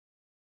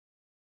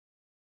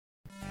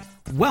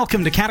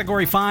Welcome to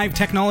Category 5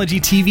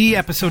 Technology TV,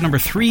 episode number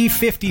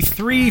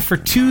 353 for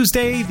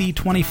Tuesday, the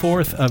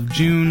 24th of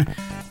June,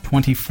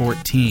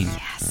 2014.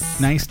 Yes.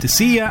 Nice to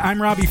see you.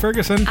 I'm Robbie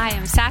Ferguson. I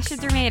am Sasha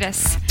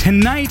Dermatis.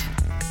 Tonight,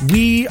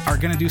 we are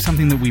going to do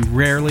something that we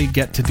rarely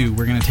get to do.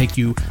 We're going to take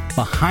you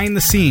behind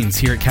the scenes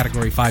here at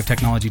Category 5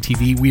 Technology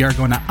TV. We are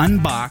going to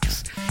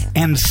unbox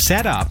and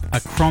set up a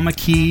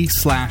Chromakey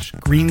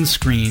 / green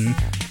screen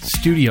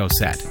studio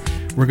set.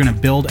 We're going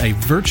to build a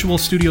virtual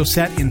studio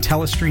set in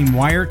Telestream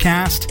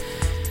Wirecast,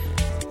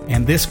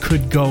 and this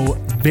could go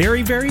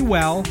very, very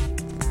well,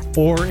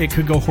 or it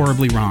could go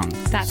horribly wrong.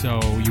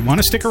 So you want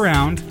to stick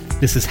around.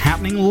 This is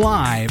happening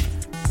live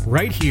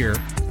right here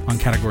on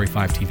Category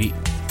 5 TV.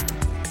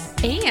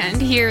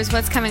 And here's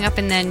what's coming up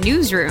in the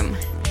newsroom.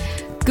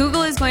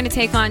 Google is going to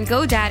take on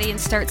GoDaddy and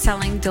start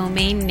selling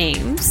domain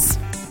names.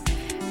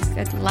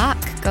 Good luck,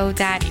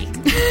 GoDaddy.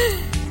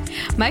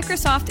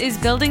 Microsoft is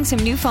building some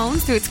new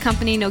phones through its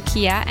company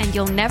Nokia, and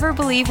you'll never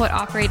believe what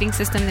operating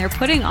system they're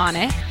putting on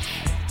it.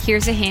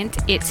 Here's a hint,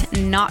 it's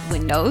not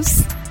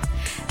Windows.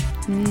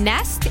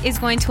 Nest is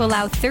going to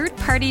allow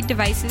third-party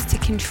devices to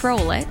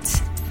control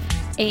it.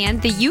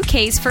 And the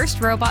UK's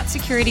first robot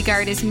security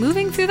guard is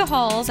moving through the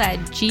halls at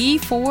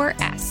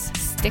G4S.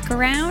 Stick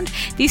around.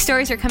 These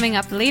stories are coming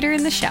up later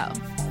in the show.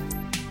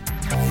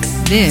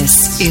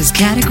 This is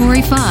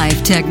Category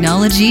 5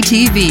 Technology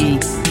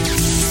TV.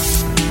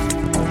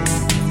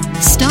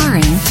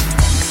 Starring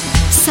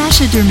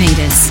Sasha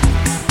Dermatis,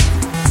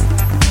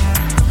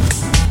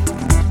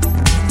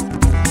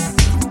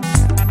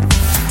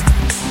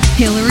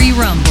 Hillary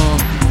Rumble,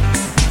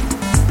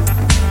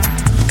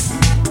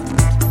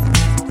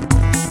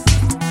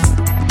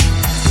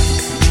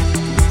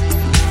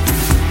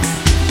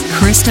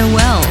 Krista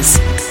Wells,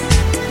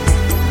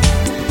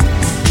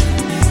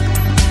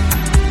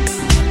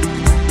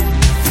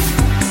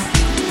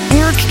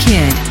 Eric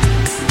Kidd,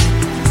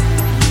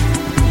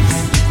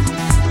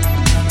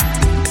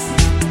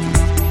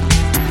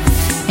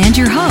 and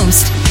your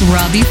host,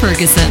 Robbie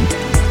Ferguson.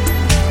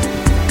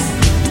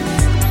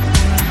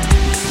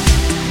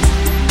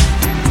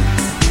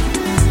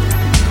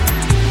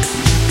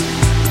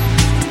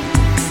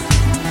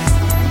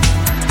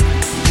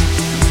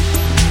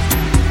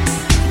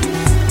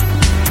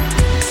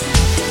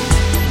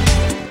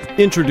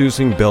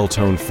 Introducing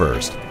Belltone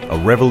First, a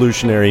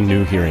revolutionary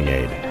new hearing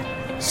aid.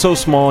 So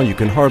small you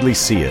can hardly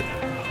see it.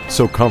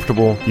 So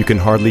comfortable you can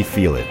hardly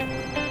feel it.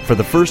 For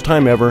the first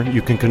time ever,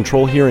 you can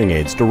control hearing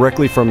aids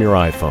directly from your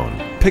iPhone.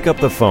 Pick up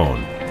the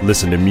phone,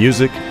 listen to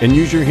music, and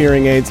use your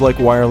hearing aids like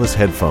wireless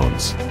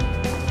headphones.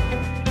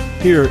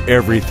 Hear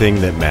everything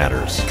that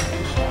matters.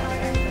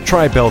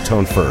 Try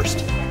Belltone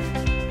First.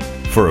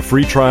 For a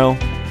free trial,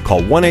 call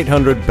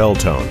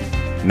 1-800-BELLTONE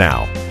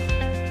now.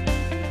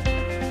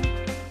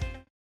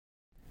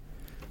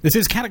 This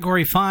is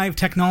Category 5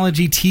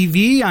 Technology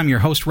TV. I'm your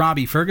host,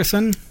 Robbie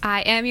Ferguson. I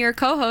am your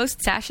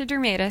co-host, Sasha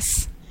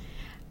Dermatis.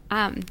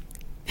 I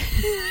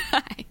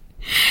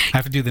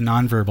have to do the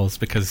nonverbals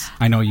because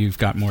I know you've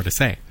got more to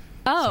say.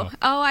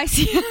 I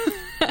see.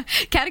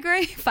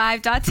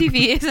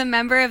 Category5.tv is a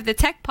member of the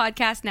Tech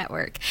Podcast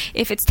Network.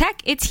 If it's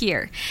tech, it's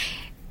here.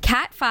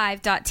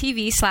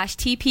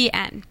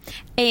 cat5.tv/TPN,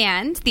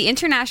 and the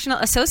International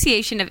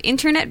Association of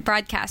Internet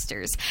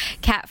Broadcasters,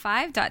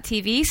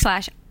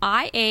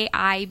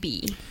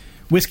 cat5.tv/IAIB.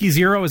 Whiskey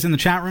Zero is in the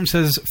chat room,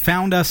 says,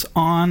 found us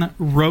on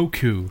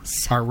Roku.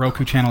 Our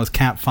Roku channel is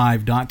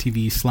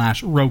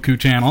cat5.tv/Roku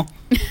channel.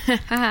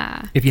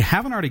 If you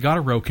haven't already got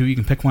a Roku, you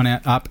can pick one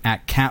up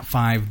at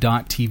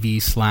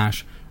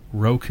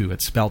cat5.tv/Roku.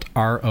 It's spelled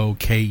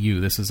ROKU.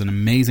 This is an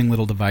amazing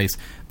little device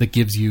that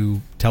gives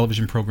you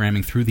television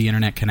programming through the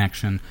internet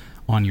connection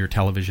on your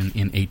television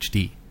in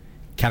HD.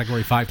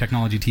 Category 5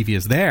 Technology TV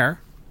is there.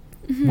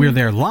 Mm-hmm. We're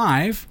there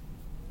live.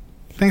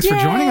 Thanks for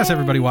joining us,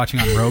 everybody watching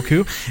on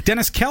Roku.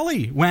 Dennis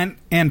Kelly went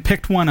and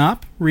picked one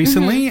up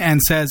recently and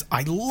says,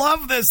 I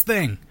love this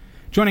thing.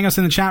 Joining us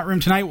in the chat room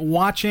tonight,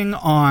 watching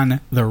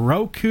on the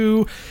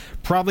Roku.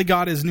 Probably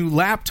got his new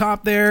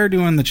laptop there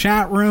doing the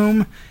chat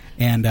room.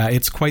 And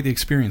it's quite the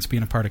experience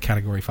being a part of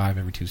Category 5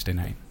 every Tuesday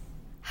night.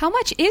 How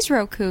much is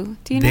Roku?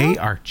 Do you know? They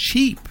are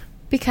cheap.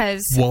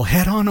 Because... Well,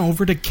 head on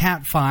over to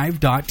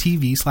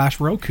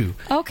cat5.tv/Roku.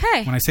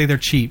 Okay. When I say they're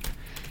cheap,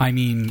 I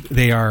mean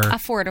they are...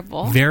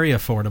 affordable. Very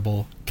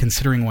affordable,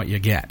 considering what you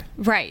get.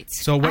 Right.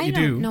 So what you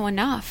do... I don't know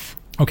enough.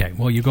 Okay,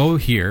 well, you go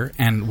here,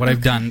 and what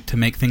I've done to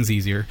make things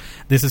easier,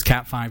 this is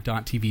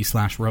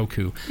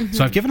cat5.tv/Roku. Mm-hmm.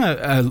 So I've given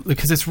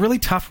because it's really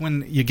tough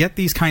when you get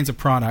these kinds of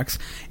products,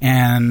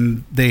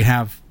 and they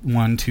have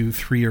 1, 2,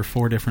 3, or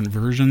 4 different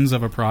versions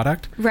of a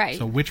product. Right.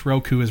 So which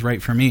Roku is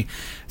right for me?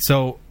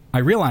 So I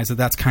realized that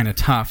that's kind of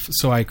tough,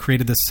 so I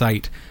created this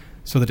site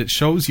so that it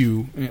shows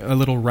you a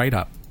little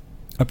write-up,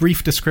 a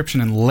brief description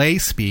in lay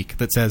speak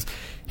that says,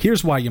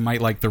 here's why you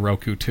might like the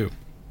Roku 2.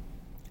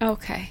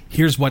 Okay.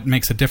 Here's what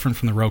makes it different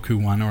from the Roku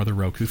 1 or the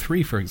Roku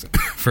 3,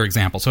 for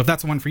example. So if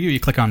that's the one for you, you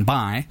click on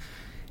Buy,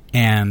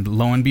 and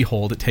lo and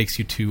behold, it takes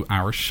you to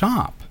our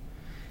shop.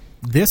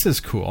 This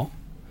is cool,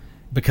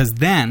 because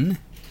then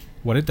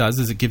what it does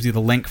is it gives you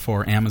the link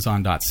for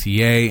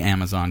Amazon.ca,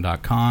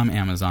 Amazon.com,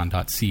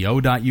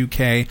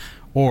 Amazon.co.uk,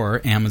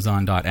 or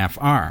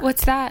Amazon.fr.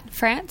 What's that?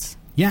 France?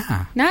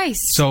 Yeah. Nice.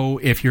 So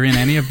if you're in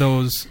any of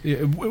those,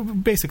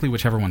 basically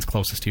whichever one's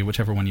closest to you,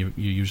 whichever one you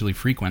usually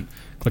frequent,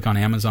 click on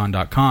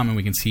Amazon.com and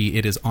we can see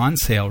it is on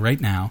sale right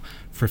now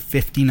for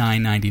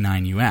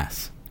 $59.99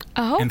 US.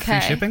 Oh, okay. And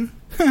free shipping?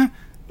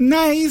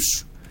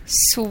 Nice.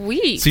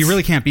 Sweet. So you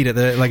really can't beat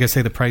it. Like I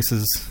say, the price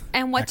is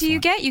And what excellent. do you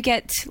get? You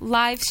get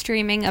live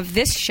streaming of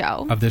this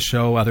show. Of this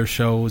show, other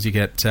shows. You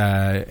get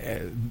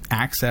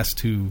access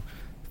to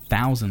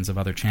thousands of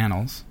other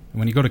channels.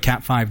 When you go to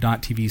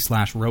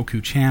cat5.tv/Roku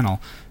channel,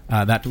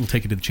 that will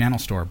take you to the channel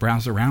store.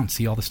 Browse around,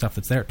 see all the stuff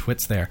that's there.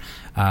 Twit's there.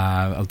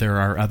 There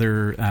are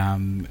other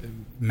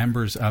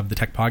members of the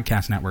Tech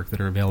Podcast Network that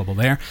are available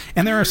there.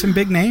 And there are some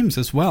big names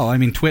as well. I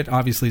mean, Twit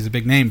obviously is a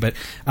big name, but,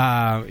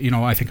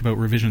 I think about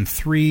Revision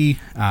 3.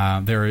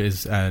 There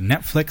is a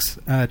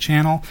Netflix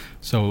channel,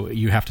 so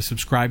you have to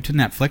subscribe to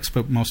Netflix,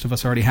 but most of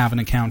us already have an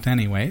account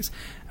anyways.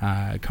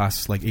 It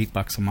costs like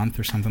 $8 a month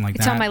or something like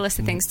that. It's on my list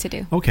of things to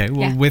do. Okay,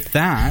 well, with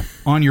that,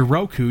 on your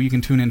Roku, you can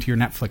tune into your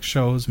Netflix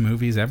shows,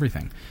 movies,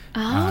 everything.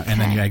 Okay.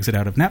 And then you exit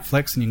out of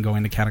Netflix, and you can go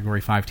into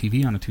Category 5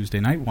 TV on a Tuesday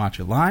night, watch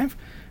it live.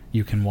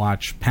 You can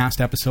watch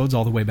past episodes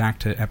all the way back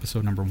to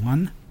episode number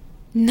 1.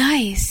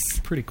 Nice.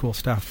 Pretty cool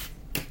stuff.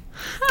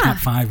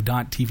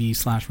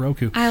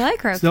 Cat5.tv/Roku. I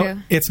like Roku. So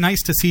it's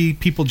nice to see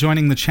people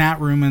joining the chat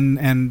room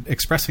and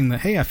expressing that,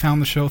 hey, I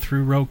found the show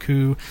through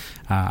Roku.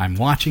 I'm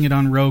watching it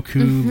on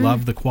Roku.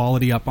 Love the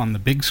quality up on the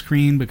big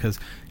screen because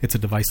it's a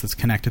device that's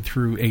connected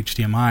through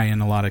HDMI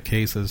in a lot of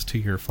cases to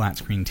your flat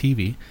screen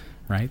TV.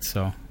 Right?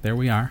 So there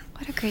we are.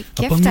 What a great Up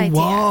gift on the idea.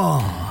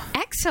 wall.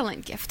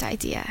 Excellent gift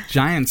idea.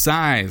 Giant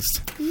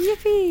sized.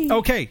 Yippee.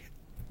 Okay.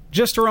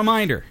 Just a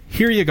reminder,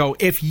 here you go.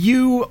 If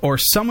you or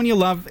someone you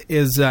love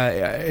is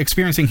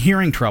experiencing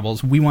hearing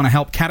troubles, we want to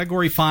help.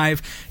 Category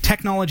 5,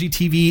 Technology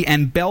TV,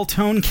 and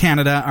Belltone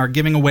Canada are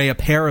giving away a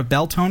pair of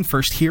Belltone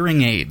First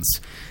hearing aids.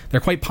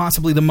 They're quite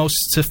possibly the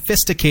most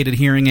sophisticated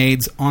hearing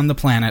aids on the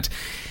planet.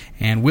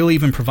 And we'll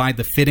even provide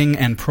the fitting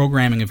and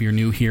programming of your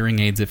new hearing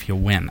aids if you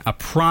win. A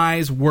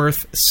prize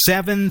worth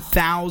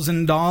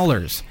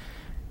 $7,000.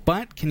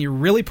 But can you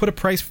really put a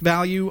price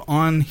value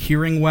on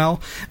hearing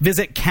well?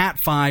 Visit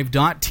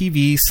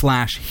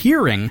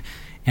cat5.tv/hearing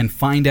and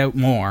find out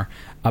more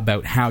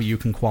about how you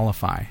can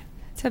qualify.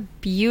 It's a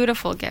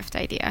beautiful gift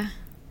idea.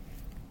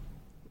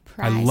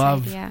 I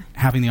love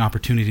having the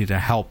opportunity to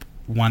help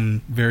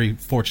one very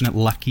fortunate,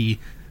 lucky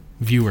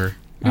viewer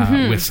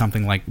with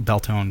something like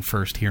Belltone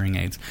First hearing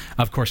aids.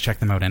 Of course, check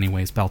them out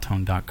anyways,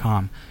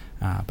 belltone.com.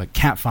 But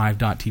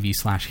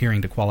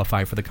cat5.tv/hearing to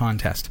qualify for the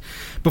contest.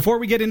 Before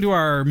we get into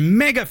our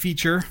mega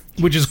feature,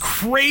 which is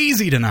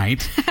crazy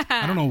tonight,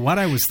 I don't know what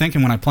I was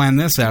thinking when I planned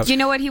this out. You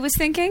know what he was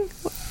thinking?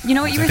 You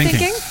know what you were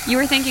thinking? You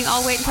were thinking,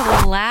 I'll wait until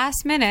the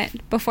last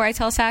minute before I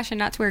tell Sasha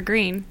not to wear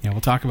green. Yeah, we'll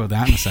talk about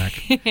that in a sec.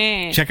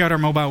 Check out our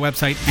mobile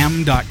website,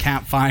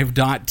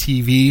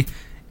 m.cat5.tv.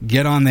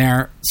 Get on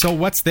there. So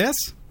what's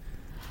this?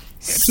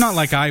 It's not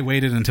like I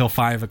waited until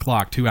 5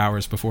 o'clock, 2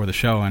 hours before the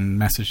show,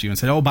 and messaged you and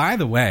said, oh, by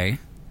the way...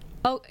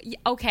 Oh,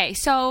 okay.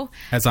 So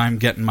as I'm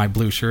getting my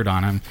blue shirt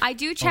on, I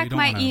do check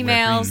my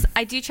emails.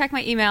 I do check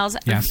my emails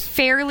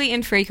fairly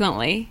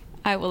infrequently,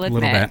 I will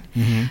admit. A little bit.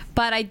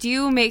 But I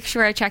do make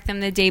sure I check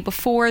them the day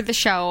before the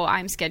show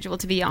I'm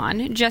scheduled to be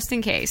on, just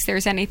in case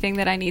there's anything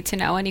that I need to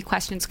know, any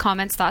questions,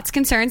 comments, thoughts,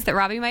 concerns that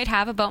Robbie might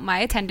have about my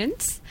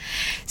attendance.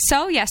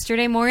 So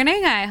yesterday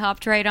morning, I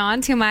hopped right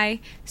on to my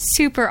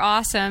super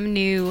awesome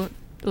new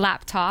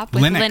laptop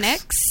with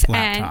Linux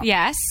laptop.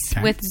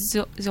 And with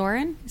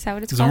Zorin. Is that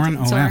what it's called?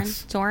 Zorin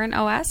OS. Zorin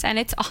OS, and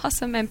it's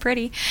awesome and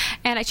pretty.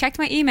 And I checked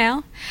my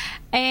email,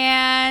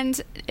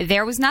 and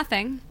there was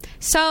nothing.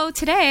 So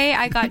today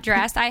I got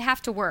dressed. I have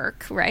to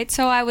work, right?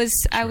 So I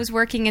was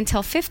working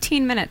until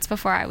 15 minutes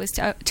before I was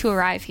to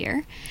arrive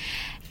here,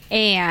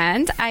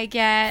 and I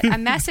get a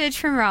message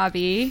from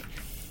Robbie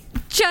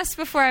just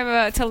before I'm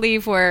about to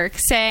leave work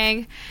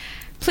saying,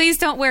 "Please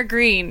don't wear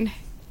green."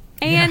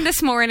 And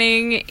this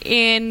morning,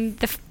 in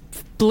the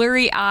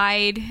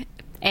blurry-eyed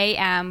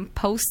AM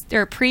post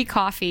or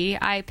pre-coffee,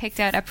 I picked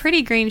out a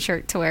pretty green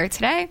shirt to wear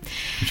today.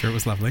 I'm sure it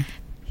was lovely.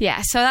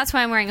 Yeah, so that's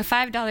why I'm wearing a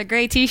 $5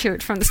 gray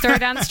T-shirt from the store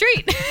down the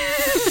street.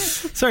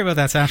 Sorry about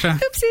that, Sasha.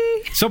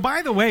 Oopsie. So,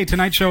 by the way,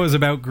 tonight's show is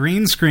about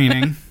green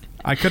screening.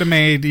 I could have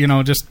made,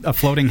 just a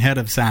floating head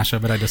of Sasha,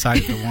 but I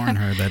decided to warn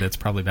her that it's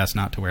probably best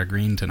not to wear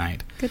green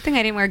tonight. Good thing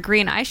I didn't wear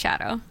green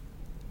eyeshadow.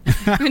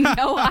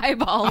 No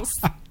eyeballs.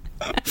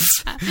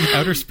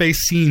 Outer space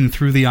seen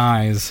through the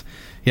eyes.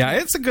 Yeah,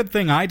 it's a good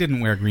thing I didn't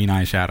wear green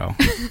eyeshadow.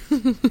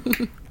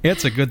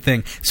 It's a good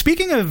thing.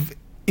 Speaking of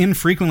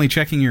infrequently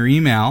checking your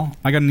email,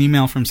 I got an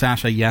email from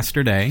Sasha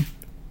yesterday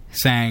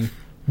saying,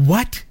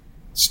 "What?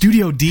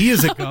 Studio D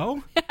is a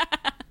go?"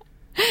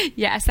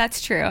 Yes,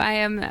 that's true. I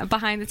am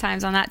behind the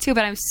times on that too,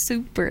 but I'm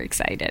super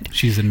excited.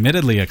 She's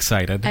admittedly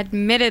excited.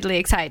 Admittedly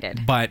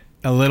excited. But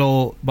a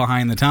little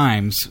behind the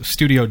times.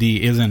 Studio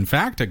D is in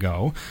fact a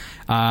go.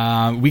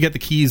 We get the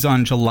keys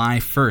on July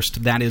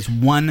 1st. That is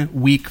 1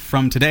 week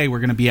from today. We're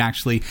going to be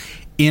actually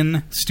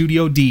in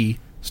Studio D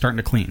starting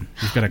to clean.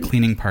 We've got a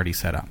cleaning party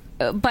set up.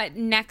 But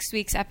next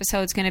week's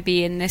episode is going to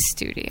be in this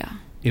studio.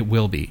 It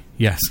will be,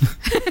 yes.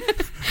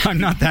 I'm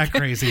not that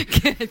crazy.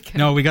 Good.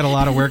 No, we got a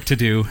lot of work to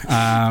do.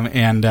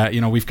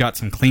 We've got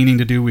some cleaning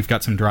to do. We've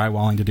got some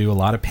drywalling to do, a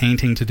lot of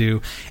painting to do,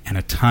 and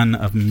a ton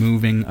of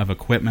moving of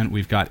equipment.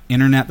 We've got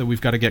internet that we've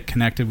got to get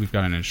connected. We've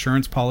got an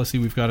insurance policy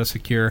we've got to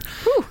secure.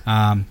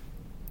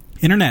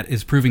 Internet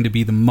is proving to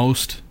be the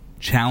most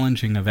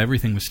challenging of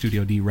everything with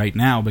Studio D right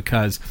now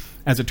because,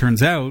 as it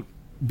turns out,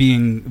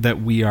 being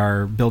that we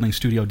are building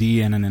Studio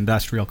D in an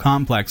industrial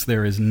complex,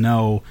 there is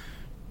no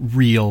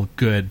real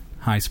good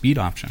high-speed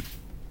option.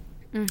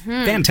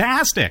 Mm-hmm.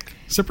 Fantastic!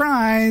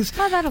 Surprise!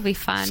 Oh, that'll be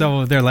fun.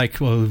 So they're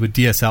like, well, would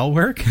DSL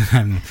work?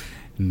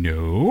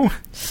 No.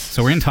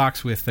 So we're in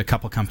talks with a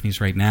couple companies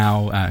right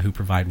now who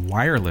provide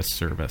wireless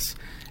service,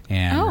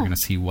 and we're going to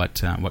see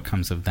what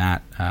comes of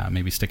that.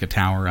 Maybe stick a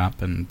tower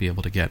up and be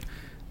able to get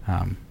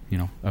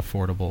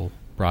affordable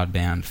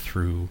broadband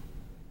through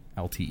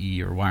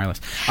LTE or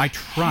wireless. I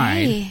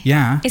tried. Hey,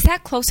 yeah. Is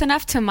that close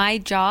enough to my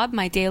job,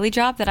 my daily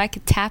job, that I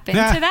could tap into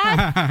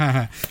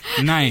that?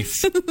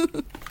 Nice.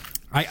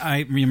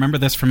 I remember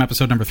this from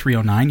episode number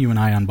 309. You and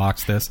I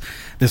unboxed this.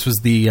 This was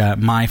the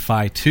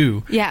MiFi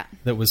 2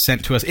 that was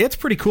sent to us. It's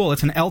pretty cool.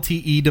 It's an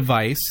LTE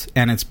device,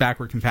 and it's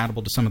backward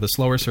compatible to some of the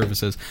slower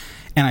services.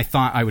 And I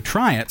thought I would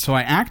try it, so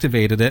I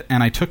activated it,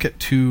 and I took it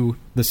to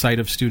the site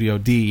of Studio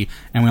D,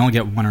 and we only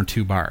get 1 or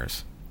 2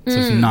 bars. So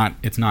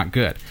it's not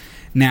good.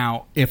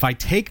 Now, if I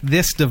take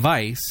this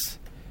device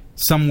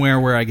somewhere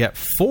where I get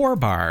 4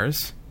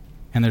 bars,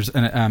 and there's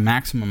a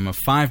maximum of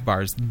 5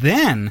 bars,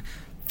 then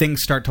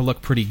things start to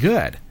look pretty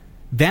good.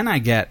 Then I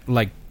get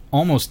like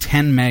almost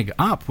 10 meg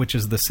up, which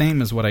is the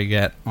same as what I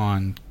get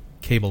on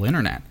cable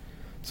internet.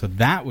 So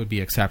that would be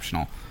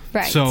exceptional.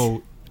 Right.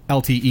 So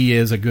LTE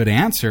is a good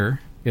answer.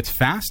 It's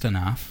fast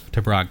enough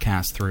to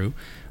broadcast through.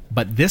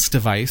 But this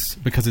device,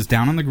 because it's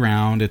down on the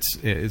ground,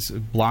 it's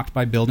blocked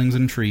by buildings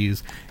and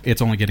trees,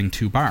 it's only getting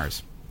 2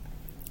 bars.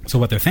 So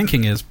what they're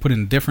thinking is put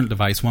in a different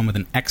device, one with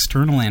an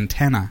external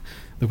antenna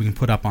that we can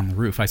put up on the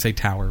roof. I say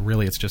tower,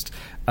 really it's just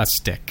a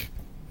stick.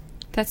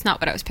 That's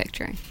not what I was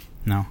picturing.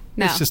 No.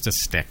 It's just a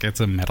stick. It's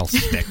a metal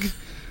stick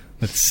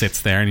that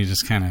sits there and you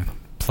just kind of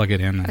plug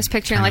it in. I was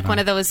picturing like one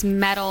of those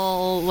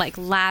metal like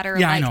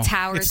ladder-like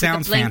towers with a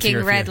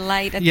blinking red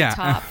light at the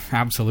top.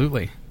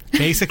 Absolutely.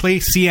 Basically,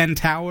 CN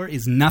Tower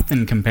is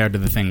nothing compared to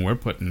the thing we're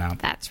putting out.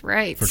 That's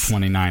right. For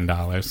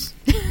 $29.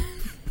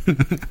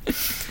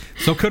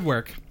 So it could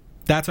work.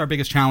 That's our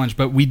biggest challenge,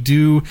 but we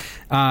do,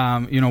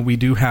 we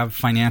do have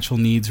financial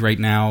needs right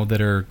now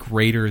that are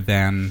greater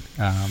than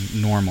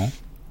normal.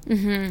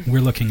 Mm-hmm.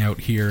 We're looking out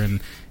here, and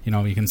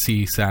you can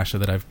see, Sasha,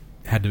 that I've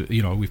had to,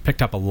 we've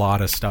picked up a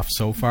lot of stuff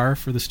so far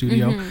for the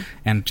studio,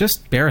 and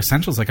just bare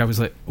essentials. Like I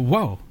was like,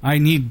 whoa, I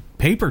need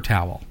paper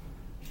towel.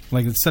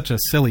 Like, it's such a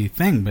silly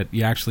thing, but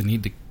you actually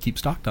need to keep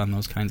stocked on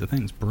those kinds of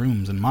things.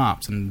 Brooms and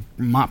mops and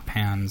mop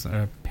pans,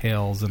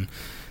 pails, and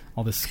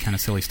all this kind of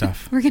silly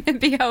stuff. We're going to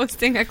be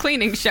hosting a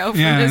cleaning show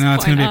from this point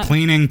it's going to be a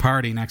cleaning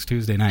party next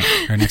Tuesday night,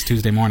 or next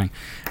Tuesday morning.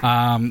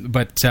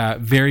 But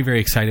very, very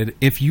excited.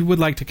 If you would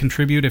like to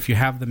contribute, if you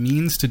have the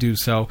means to do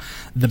so,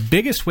 the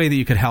biggest way that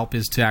you could help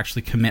is to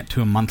actually commit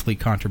to a monthly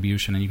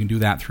contribution, and you can do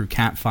that through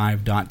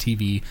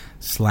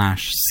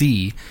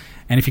cat5.tv/C.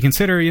 And if you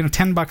consider,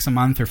 $10 a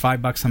month or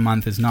 $5 a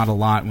month is not a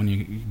lot when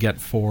you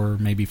get 4,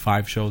 maybe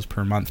 5 shows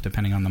per month,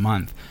 depending on the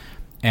month.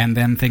 And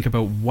then think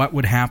about what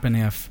would happen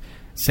if,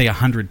 say,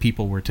 100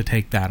 people were to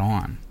take that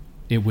on.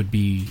 It would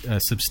be a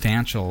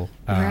substantial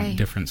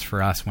difference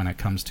for us when it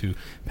comes to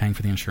paying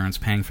for the insurance,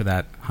 paying for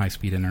that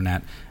high-speed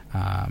internet,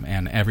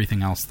 and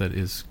everything else that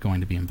is going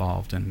to be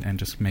involved, and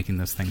just making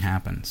this thing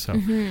happen. So,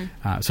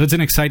 so it's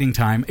an exciting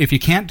time. If you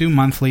can't do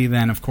monthly,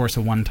 then of course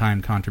a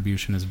one-time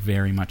contribution is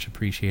very much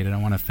appreciated. I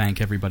want to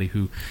thank everybody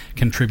who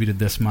contributed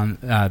this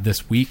month,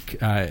 this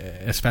week,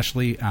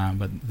 especially,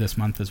 but this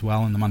month as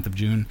well. In the month of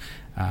June,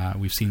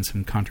 we've seen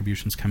some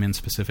contributions come in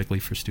specifically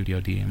for Studio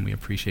D, and we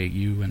appreciate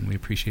you, and we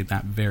appreciate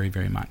that very,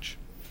 very much.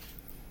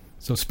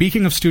 So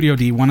speaking of Studio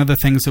D, one of the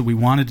things that we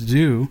wanted to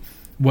do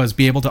was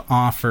be able to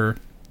offer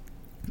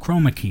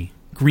Chromakey,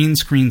 green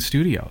screen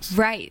studios.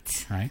 Right.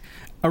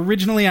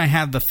 Originally, I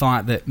had the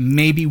thought that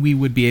maybe we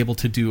would be able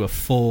to do a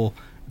full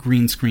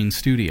green screen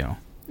studio.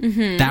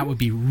 Mm-hmm. That would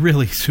be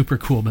really super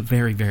cool, but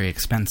very, very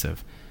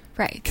expensive.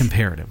 Right.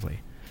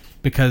 Comparatively.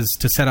 Because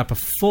to set up a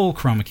full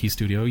Chromakey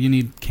studio, you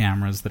need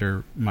cameras that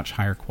are much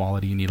higher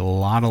quality. You need a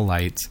lot of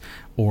lights,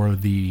 or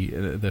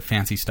the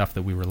fancy stuff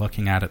that we were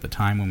looking at the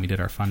time when we did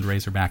our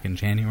fundraiser back in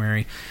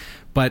January.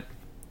 But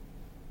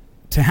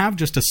to have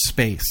just a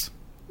space,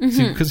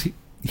 because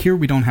here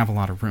we don't have a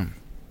lot of room.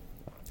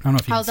 I don't know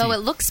if you can see. Although it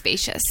looks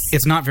spacious.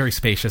 It's not very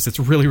spacious. It's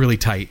really, really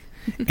tight.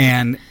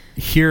 And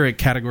here at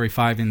Category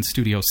 5 in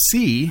Studio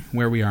C,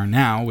 where we are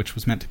now, which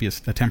was meant to be a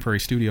temporary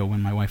studio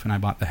when my wife and I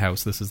bought the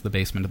house. This is the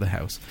basement of the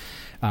house.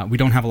 We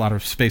don't have a lot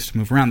of space to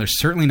move around. There's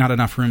certainly not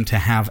enough room to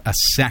have a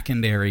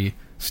secondary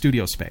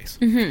studio space.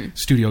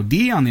 Studio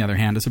D, on the other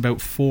hand, is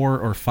about 4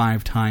 or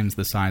 5 times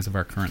the size of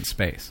our current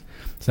space.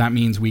 So that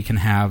means we can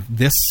have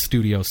this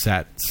studio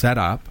set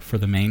up for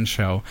the main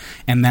show,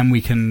 and then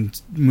we can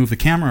move the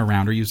camera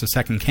around or use a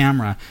second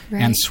camera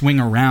and swing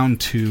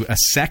around to a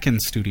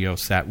second studio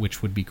set,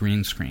 which would be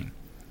green screen.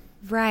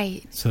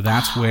 Right. So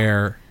that's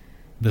where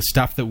the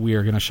stuff that we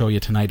are going to show you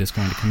tonight is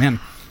going to come in.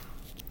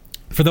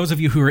 For those of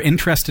you who are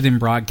interested in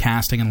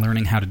broadcasting and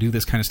learning how to do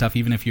this kind of stuff,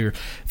 even if you're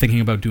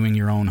thinking about doing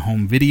your own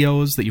home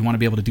videos, that you want to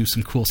be able to do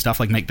some cool stuff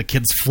like make the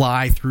kids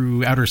fly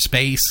through outer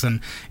space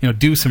and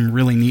do some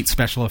really neat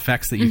special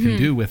effects that you can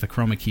do with a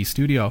Chromakey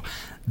Studio,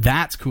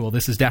 that's cool.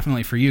 This is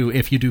definitely for you.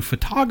 If you do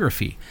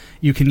photography,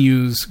 you can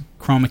use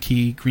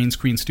Chromakey green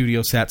screen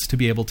studio sets to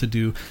be able to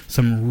do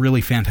some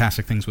really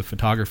fantastic things with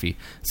photography,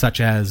 such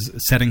as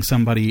setting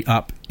somebody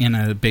up in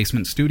a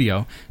basement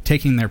studio,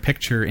 taking their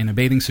picture in a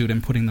bathing suit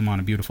and putting them on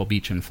a beautiful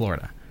beach in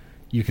Florida.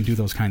 You can do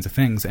those kinds of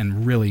things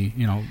and really,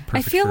 perfect.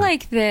 I feel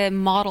like the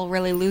model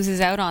really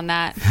loses out on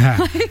that.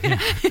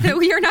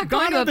 We are not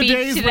going to a beach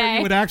days today. Where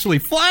you would actually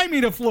fly me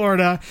to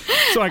Florida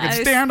so I could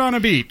stand on a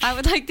beach. I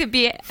would like to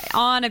be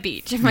on a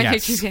beach if my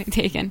picture's getting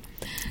taken.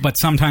 But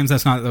sometimes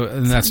that's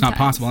not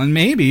possible. And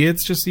maybe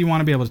it's just you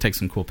want to be able to take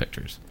some cool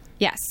pictures.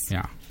 Yes.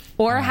 Yeah.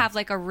 Or have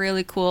like a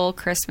really cool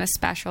Christmas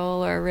special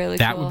or a really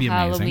that cool would be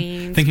Halloween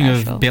amazing. Thinking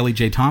special. of Bailey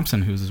J.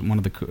 Thompson, who's one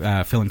of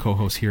the fill-in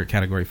co-hosts here at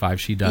Category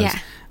 5. She does.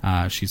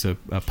 She's a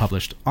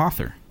published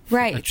author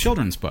of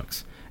children's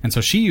books. And so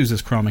she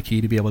uses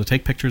Chromakey to be able to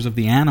take pictures of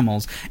the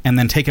animals and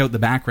then take out the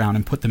background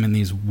and put them in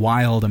these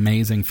wild,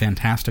 amazing,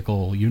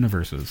 fantastical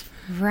universes.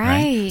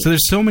 Right. So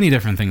there's so many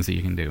different things that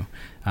you can do.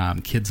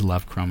 Kids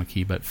love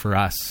Chromakey, but for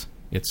us,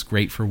 it's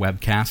great for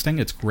webcasting.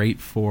 It's great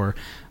for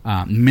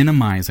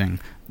minimizing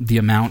the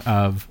amount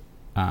of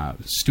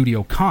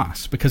studio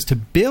costs, because to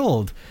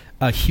build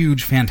a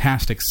huge,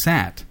 fantastic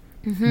set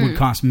would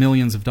cost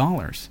millions of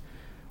dollars.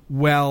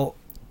 Well,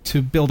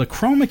 to build a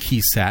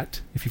Chromakey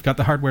set, if you've got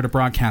the hardware to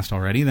broadcast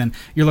already, then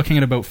you're looking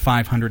at about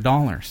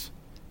 $500.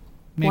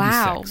 Maybe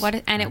wow.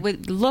 $600. And it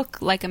would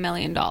look like $1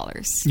 million.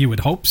 You would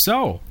hope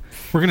so.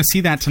 We're going to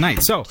see that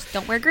tonight. So, just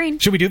don't wear green.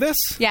 Should we do this?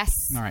 Yes.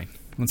 All right.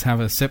 Let's have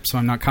a sip so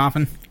I'm not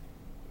coughing.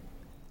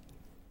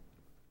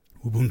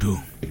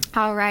 Ubuntu.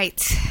 All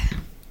right.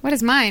 What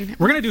is mine?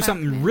 We're going to do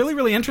something really,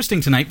 really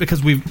interesting tonight,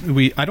 because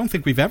I don't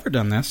think we've ever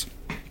done this,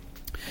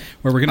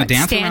 where we're going to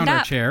dance around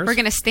our chairs. We're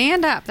going to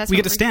stand up. We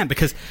get to stand,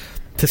 because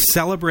to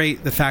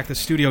celebrate the fact that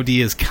Studio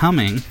D is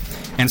coming,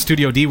 and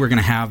Studio D, we're going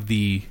to have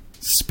the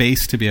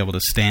space to be able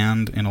to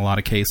stand in a lot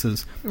of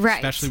cases,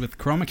 especially with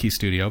Chromakey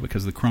Studio,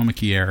 because the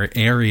Chromakey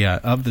area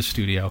of the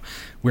studio,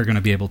 we're going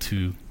to be able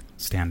to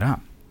stand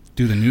up,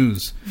 do the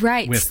news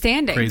with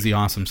standing. Crazy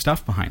awesome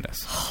stuff behind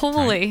us.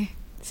 Holy.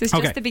 This is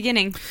just the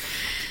beginning.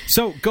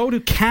 So go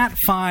to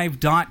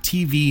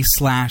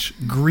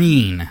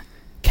cat5.tv/green.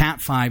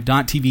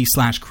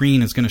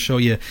 Cat5.tv/green is going to show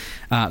you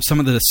some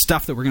of the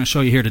stuff that we're going to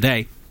show you here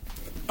today.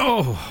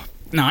 Oh,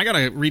 now I got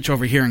to reach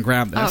over here and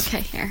grab this.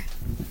 Okay, here.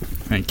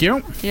 Thank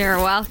you. You're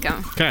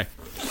welcome. Okay.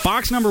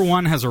 Box number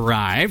 1 has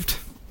arrived.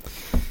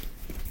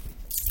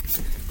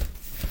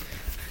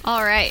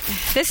 All right.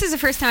 This is the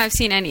first time I've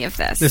seen any of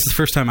this. This is the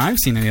first time I've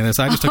seen any of this.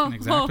 I just took an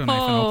X-Acto knife and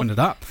opened it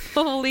up.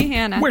 Holy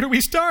Hannah. Where do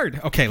we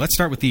start? Okay, let's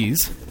start with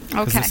these.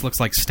 Because this looks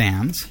like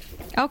stands.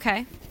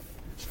 Okay.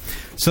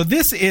 So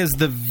this is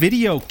the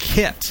video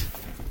kit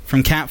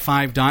from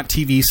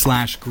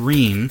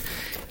cat5.tv/green.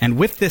 And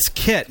with this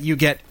kit, you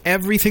get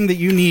everything that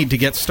you need to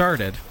get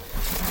started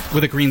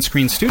with a green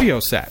screen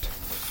studio set.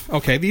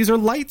 Okay, these are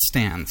light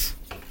stands.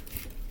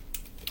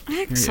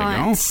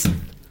 Excellent. Here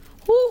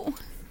you go. Ooh.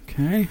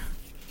 Okay.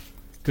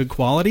 Good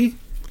quality.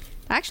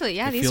 Actually,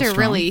 yeah, these are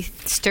really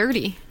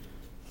sturdy.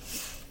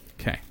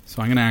 Okay,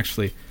 so I'm going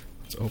to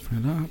let's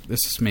open it up.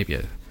 This is maybe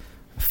a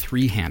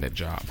 3-handed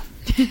job.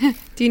 Do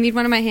you need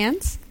one of my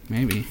hands?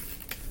 Maybe.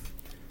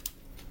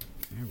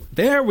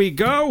 There we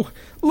go.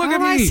 Look at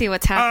me. I see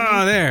what's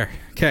happening. There.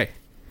 Okay.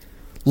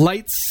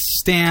 Light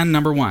stand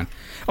number 1.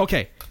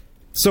 Okay,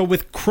 so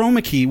with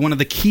Chromakey, one of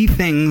the key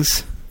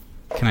things...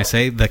 Can I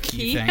say the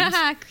key things?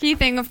 Key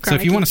thing of Chromakey. So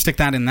if you want to stick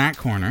that in that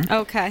corner,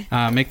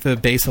 make the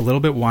base a little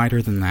bit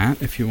wider than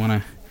that. If you want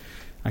to,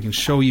 I can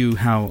show you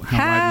how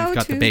wide we've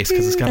got the base,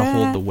 because it's got to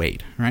hold the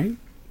weight, right?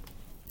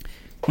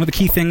 One of the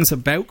key things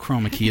about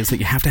Chromakey is that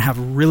you have to have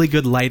really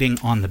good lighting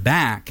on the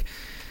back,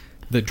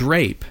 the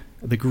drape,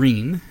 the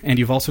green, and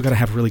you've also got to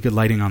have really good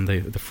lighting on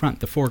the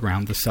front, the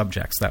foreground, the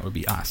subjects. That would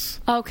be us.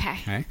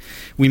 Okay.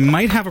 We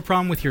might have a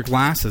problem with your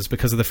glasses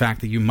because of the fact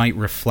that you might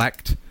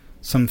reflect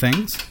some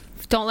things.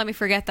 Don't let me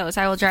forget those.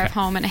 I will drive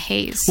home in a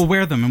haze. We'll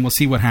wear them and we'll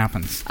see what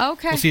happens.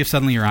 Okay. We'll see if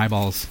suddenly your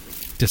eyeballs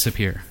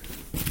disappear.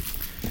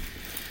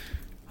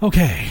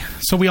 Okay.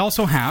 So we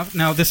also have...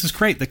 Now, this is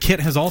great. The kit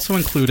has also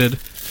included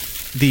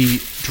the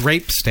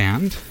drape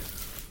stand.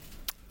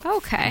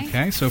 Okay.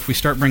 Okay. So if we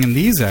start bringing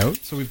these out...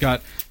 So we've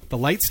got The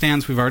light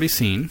stands we've already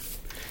seen.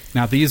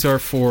 Now these are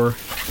for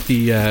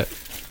the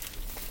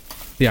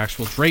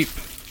actual drape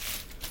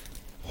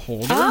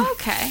holder. Oh,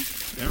 okay.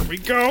 There we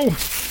go.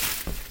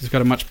 He's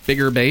got a much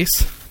bigger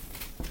base.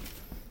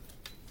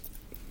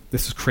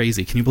 This is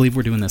crazy. Can you believe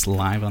we're doing this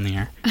live on the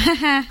air?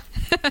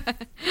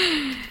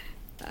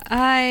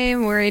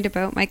 I'm worried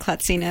about my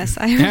klutziness.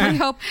 I really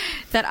hope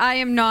that I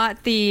am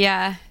not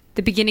the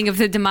beginning of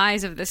the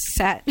demise of this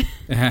set.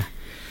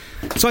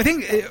 So I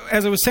think,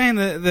 as I was saying,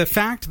 the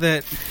fact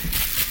that,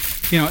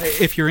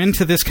 if you're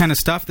into this kind of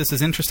stuff, this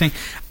is interesting.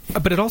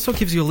 But it also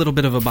gives you a little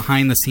bit of a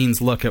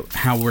behind-the-scenes look at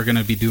how we're going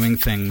to be doing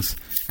things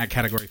at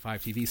Category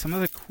 5 TV. Some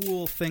of the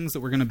cool things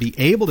that we're going to be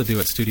able to do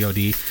at Studio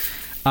D.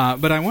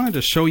 But I wanted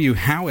to show you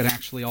how it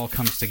actually all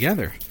comes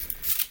together.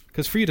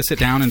 Because for you to sit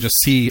down and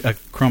just see a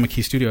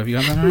Chromakey studio, have you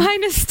got that on?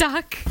 Mine is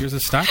stuck. Yours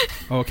is stuck?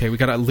 Oh, okay, we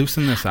got to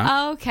loosen this up.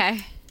 Oh,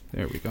 okay.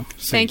 There we go.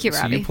 So, Thank you,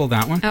 Robbie. So you pull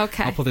that one.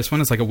 Okay. I'll pull this one.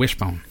 It's like a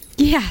wishbone.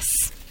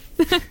 Yes.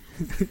 There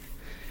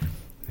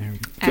we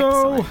go.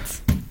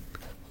 Excellent.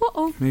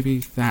 Uh-oh. Maybe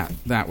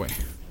that way.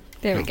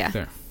 There we go.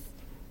 There.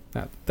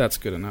 That's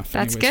good enough.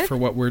 That's anyways, good? for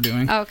what we're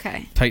doing.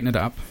 Okay. Tighten it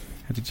up.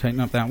 Had to tighten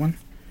up that one.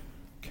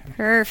 Okay.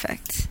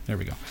 Perfect. There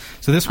we go.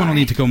 So this one will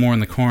need to go more in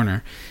the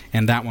corner,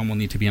 and that one will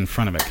need to be in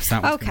front of it because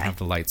that one's going to have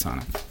the lights on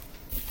it.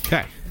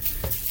 Okay.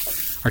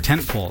 Our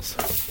tent poles.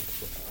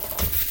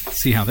 Let's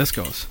see how this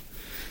goes.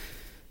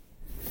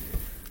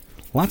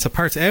 Lots of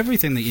parts,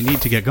 everything that you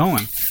need to get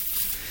going.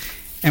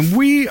 And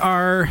we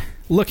are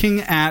looking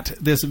at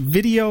this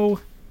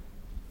video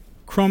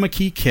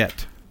Chromakey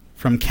kit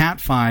from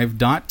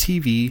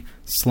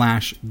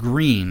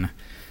cat5.tv/green.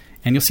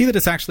 And you'll see that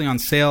it's actually on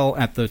sale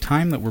at the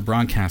time that we're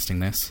broadcasting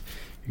this.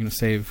 You're going to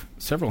save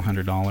several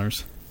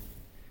 $100s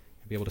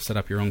and be able to set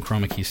up your own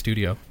Chromakey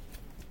studio.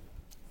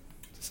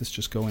 Does this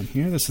just go in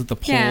here? This is the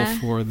pole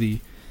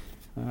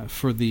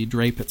for the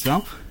drape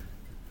itself.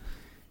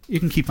 You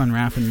can keep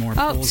unwrapping more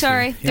poles. Oh,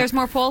 sorry. Yeah. There's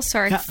more poles.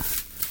 Sorry. Yeah.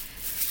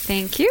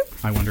 Thank you.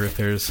 I wonder if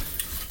there's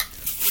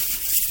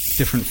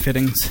different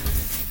fittings.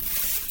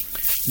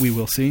 We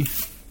will see.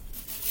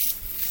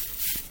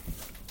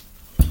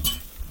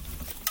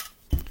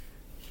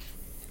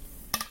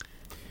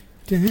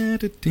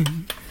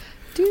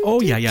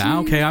 Oh, yeah.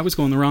 Okay, I was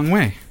going the wrong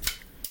way.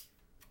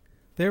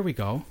 There we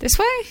go. This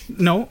way?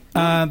 No,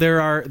 there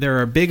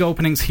are big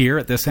openings here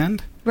at this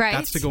end. Right.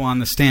 That's to go on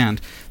the stand.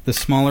 The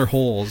smaller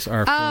holes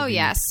are for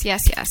yes.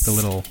 the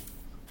little,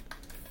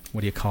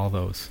 what do you call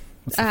those?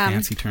 What's the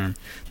fancy term?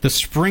 The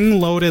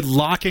spring-loaded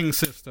locking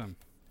system.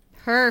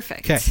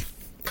 Perfect. Okay.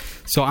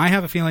 So I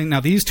have a feeling, now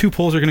these two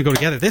poles are going to go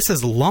together. This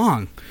is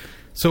long.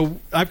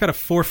 So I've got a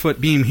 4-foot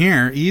beam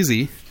here,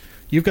 easy.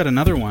 You've got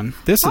another one.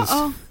 This is...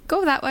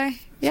 Go that way.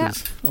 Yeah.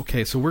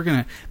 Okay, so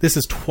this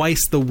is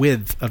twice the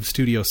width of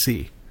Studio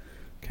C.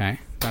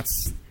 Okay?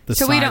 That's the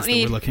size that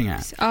we're looking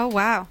at. Oh,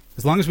 wow.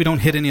 As long as we don't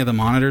hit any of the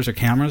monitors or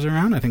cameras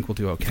around, I think we'll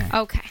do okay.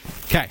 Okay.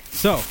 Okay,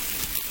 so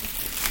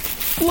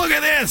look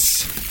at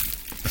this.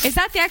 Is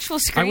that the actual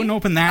screen? I wouldn't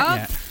open that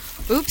yet.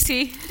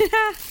 Oopsie.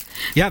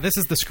 Yeah, this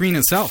is the screen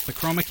itself. The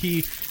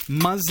Chromakey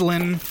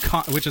muslin,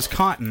 which is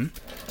cotton,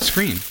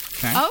 screen.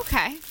 Okay?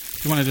 Okay.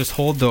 You want to just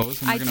hold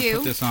those, and we're going to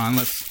put this on.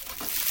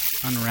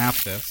 Let's unwrap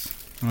this. I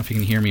don't know if you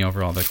can hear me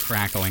over all the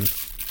crackling.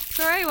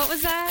 Sorry, what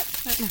was that?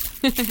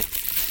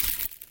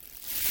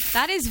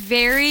 That is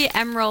very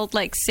Emerald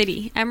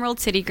City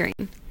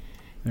green.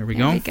 There we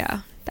go. There we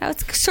go. That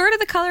was sort of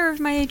the color of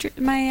my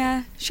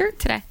shirt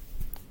today.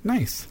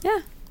 Nice. Yeah.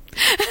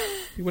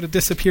 You would have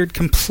disappeared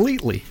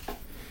completely.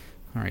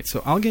 All right,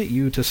 so I'll get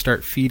you to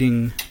start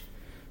feeding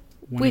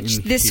one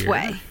this here.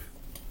 way.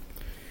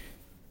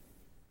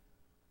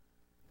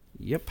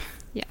 Yep.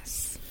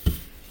 Yes.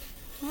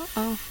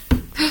 Uh-oh.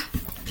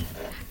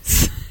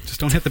 Just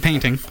don't hit the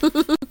painting. There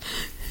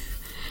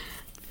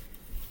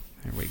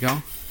we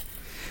go.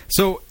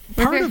 So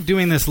part of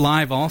doing this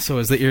live also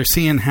is that you're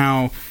seeing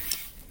how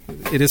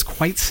it is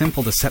quite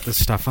simple to set this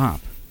stuff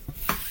up.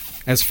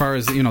 As far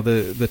as,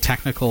 the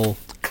technical...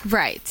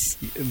 Right.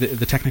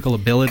 The technical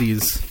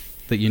abilities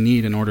that you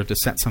need in order to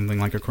set something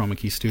like a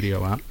Chromakey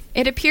studio up.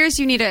 It appears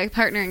you need a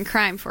partner in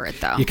crime for it,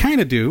 though. You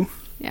kind of do.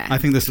 Yeah. I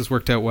think this has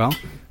worked out well.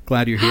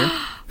 Glad you're here.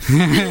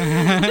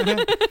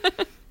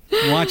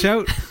 Watch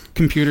out,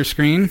 computer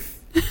screen.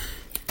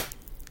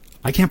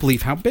 I can't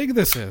believe how big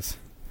this is.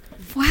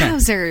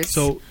 Wowzers. Okay.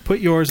 So put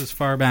yours as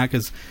far back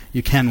as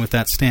you can with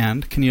that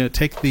stand. Can you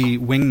take the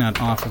wing nut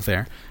off of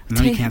there? I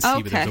know you can't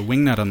see, but there's a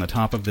wing nut on the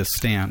top of this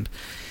stand.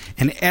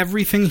 And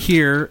everything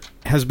here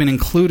has been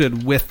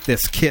included with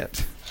this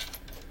kit.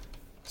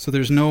 So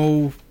there's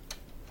no,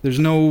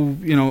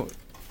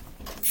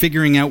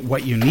 figuring out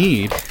what you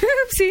need.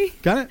 Oopsie.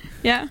 Got it?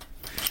 Yeah.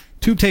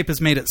 Tube Tape has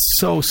made it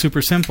so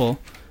super simple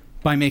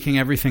by making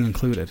everything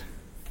included.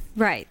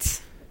 Right.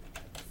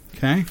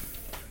 Okay.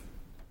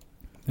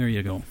 There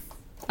you go.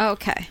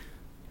 Okay.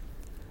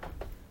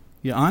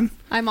 You on?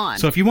 I'm on.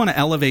 So if you want to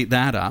elevate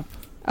that up,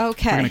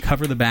 okay. We're going to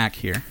cover the back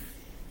here.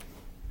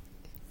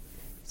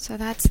 So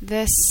that's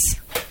this.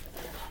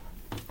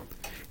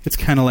 It's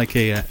kind of like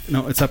a...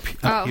 no, it's up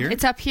here.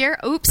 It's up here?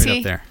 Oopsie. Right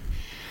up there.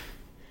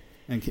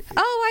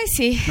 Oh, I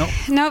see. Nope.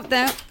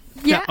 Nope.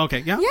 Yeah. Okay.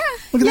 Yeah. Yeah.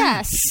 Look at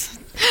yes.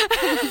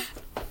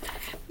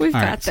 We've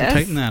All got right. this. So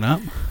tighten that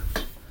up.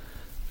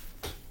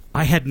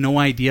 I had no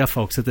idea,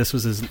 folks, that this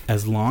was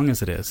as long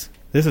as it is.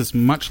 This is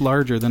much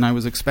larger than I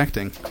was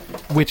expecting,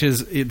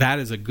 that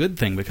is a good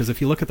thing, because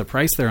if you look at the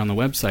price there on the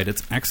website,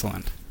 it's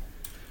excellent.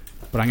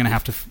 But I'm going to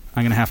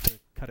have to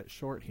cut it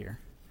short here.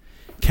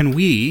 Can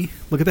we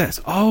look at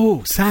this?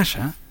 Oh,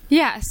 Sasha.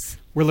 Yes.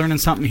 We're learning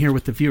something here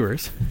with the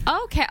viewers.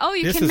 Okay. Oh,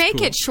 you This can is make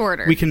cool. it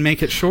shorter. We can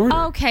make it shorter.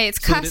 Okay,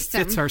 it's so custom.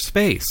 that it fits our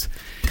space.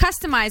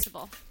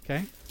 Customizable.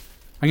 Okay.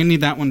 I'm going to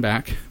need that one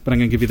back, but I'm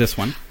going to give you this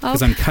one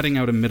because I'm cutting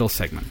out a middle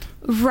segment.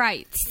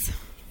 Right.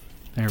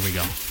 There we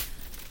go.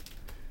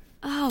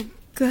 Oh,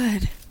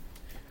 good.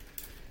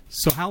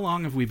 So how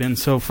long have we been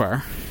so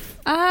far?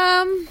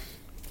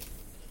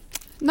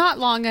 Not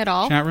long at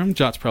all. Chat room?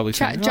 Jot's probably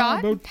saying,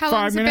 Jot, about how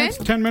 5 long's it minutes,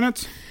 been? 10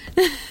 minutes.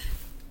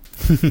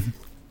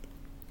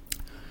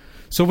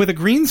 So with a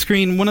green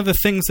screen, one of the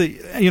things that,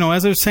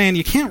 as I was saying,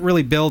 you can't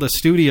really build a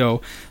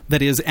studio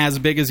that is as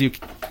big as you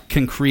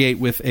can create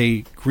with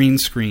a green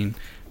screen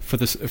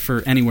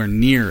for anywhere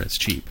near as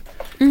cheap.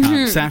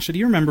 Sasha, do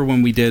you remember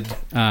when we did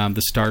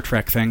the Star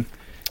Trek thing?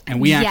 And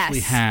we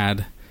actually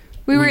had...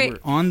 We were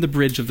on the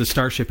bridge of the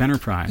Starship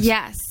Enterprise.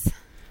 Yes.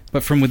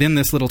 But from within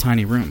this little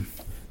tiny room.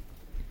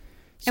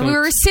 And we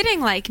were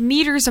sitting like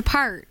meters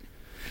apart.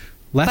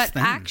 Less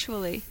than.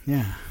 Actually.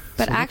 Yeah.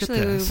 But so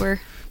actually we were...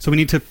 So we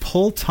need to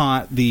pull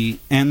taut the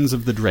ends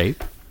of the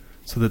drape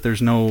so that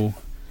there's no...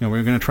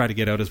 we're going to try to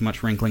get out as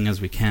much wrinkling as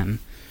we can.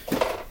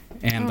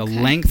 And the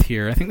length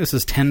here, I think this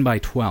is 10 by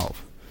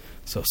 12.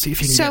 So see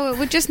if you can So it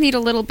would just need a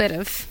little bit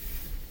of...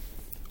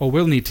 Oh,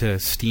 we'll need to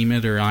steam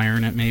it or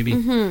iron it maybe.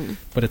 Mm-hmm.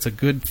 But it's a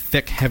good,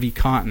 thick, heavy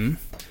cotton.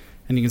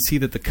 And you can see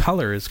that the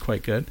color is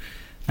quite good.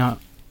 Now...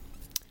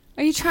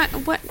 Are you trying...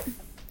 What...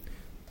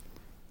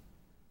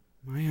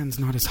 My end's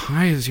not as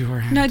high as your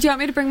end. No, do you want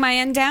me to bring my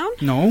end down?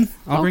 No,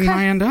 I'll bring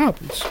my end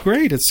up. It's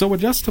great. It's so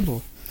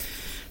adjustable.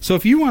 So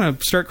if you want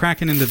to start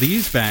cracking into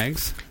these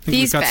bags, I think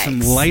we've got some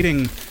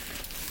lighting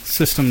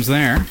systems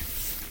there.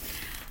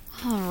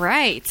 All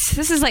right.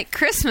 This is like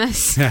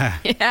Christmas. Yeah.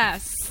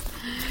 Yes.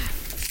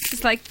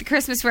 It's like the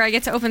Christmas where I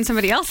get to open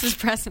somebody else's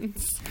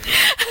presents.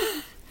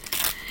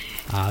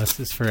 This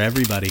is for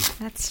everybody.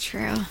 That's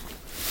true.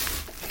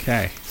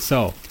 Okay,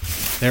 so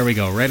there we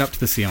go, right up to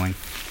the ceiling.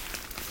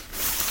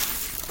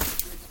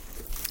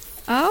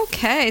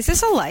 Okay, is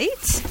this a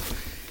light?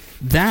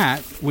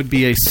 That would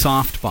be a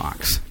soft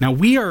box. Now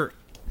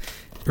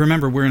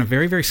remember, we're in a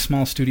very, very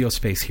small studio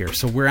space here,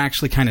 so we're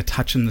actually kind of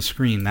touching the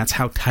screen. That's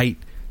how tight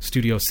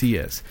Studio C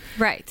is.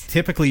 Right.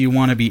 Typically, you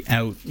want to be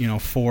out,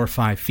 4 or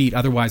 5 feet.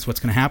 Otherwise,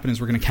 what's going to happen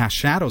is we're going to cast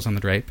shadows on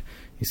the drape.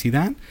 You see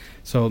that?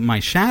 So my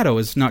shadow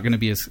is not going to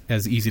be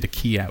as easy to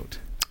key out.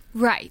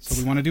 Right.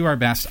 So we want to do our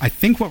best. I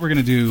think what we're going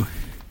to do...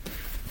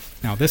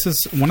 Now, this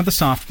is one of the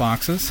soft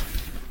boxes.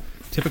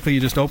 Typically, you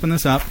just open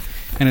this up,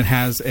 and it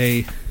has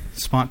a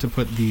spot to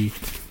put the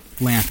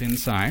lamp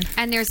inside.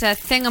 And there's a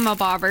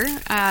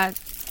thingamabobber.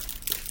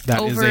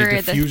 That is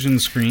a diffusion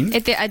screen. A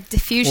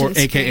diffusion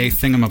screen. A.k.a.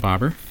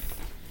 thingamabobber.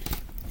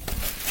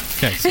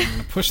 Okay, so I'm going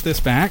to push this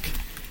back,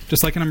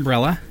 just like an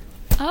umbrella.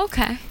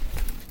 Okay.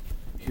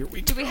 Here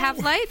we go. Do we have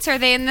lights? Are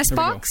they in this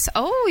box?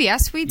 Oh,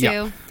 yes, we do.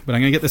 Yeah. But I'm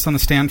going to get this on the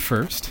stand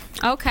first.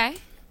 Okay.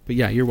 But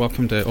yeah, you're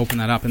welcome to open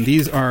that up. And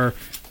these are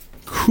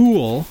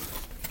cool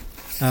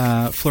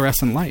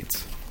fluorescent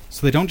lights.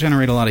 So they don't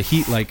generate a lot of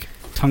heat like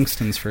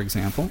tungstens, for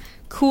example.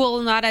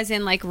 Cool, not as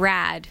in like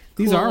rad.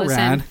 These cool are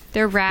rad.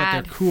 They're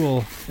rad. But they're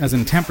cool as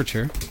in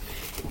temperature.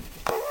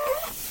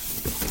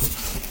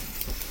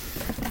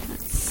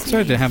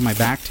 Sorry to have my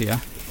back to you.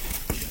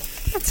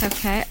 That's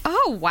okay.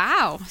 Oh,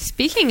 wow.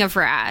 Speaking of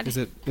rad. Is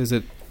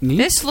it neat?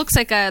 This looks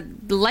like a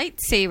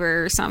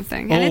lightsaber or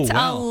something. And it's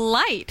a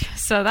light.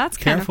 So that's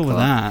kind of cool. Careful with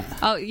that.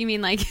 Oh, you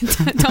mean like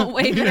don't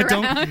wave it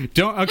around?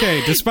 Don't.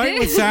 Okay, despite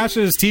what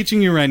Sasha is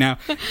teaching you right now,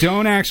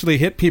 don't actually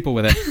hit people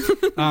with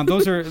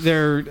it.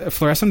 They're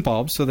fluorescent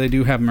bulbs, so they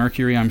do have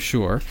mercury, I'm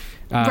sure.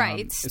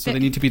 Right. So they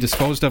need to be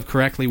disposed of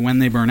correctly when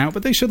they burn out,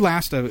 but they should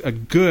last a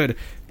good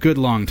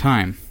long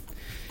time.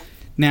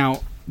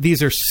 Now,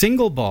 these are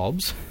single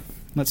bulbs.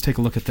 Let's take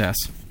a look at this.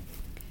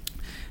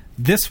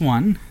 This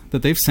one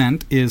that they've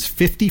sent is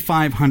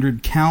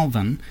 5,500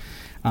 Kelvin.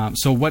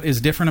 So what is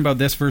different about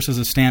this versus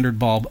a standard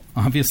bulb?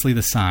 Obviously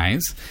the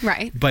size.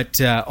 Right. But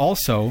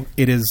also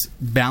it is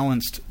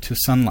balanced to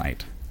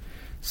sunlight.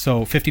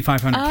 So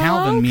 5,500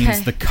 Kelvin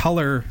means the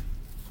color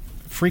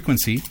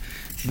frequency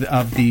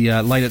of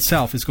the light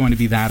itself is going to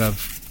be that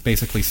of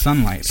basically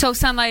sunlight. So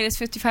sunlight is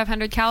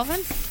 5,500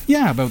 Kelvin?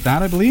 Yeah, about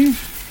that, I believe.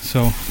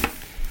 So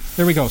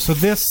there we go. So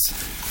this,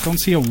 don't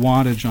see a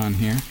wattage on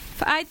here.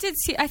 I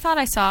thought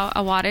I saw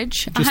a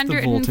wattage. Just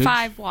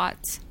 105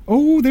 watts.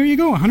 Oh, there you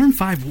go.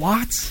 105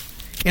 watts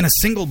in a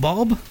single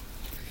bulb.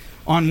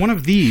 On one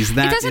of these,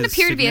 that is It doesn't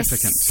appear to be a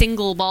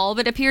single bulb.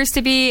 It appears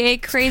to be a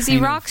crazy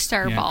rock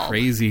star bulb.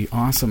 Crazy,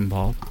 awesome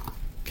bulb.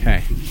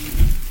 Okay.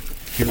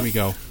 Here we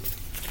go.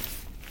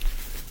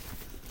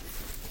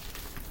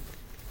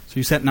 So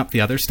you're setting up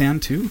the other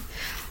stand too?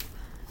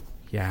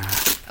 Yeah.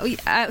 Oh,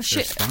 yeah,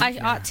 I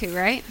ought to,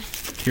 right?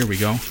 Here we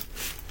go.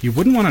 You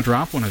wouldn't want to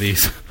drop one of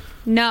these.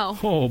 No.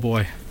 Oh,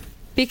 boy.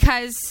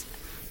 Because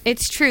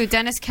it's true.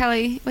 Dennis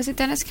Kelly, was it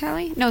Dennis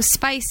Kelly? No,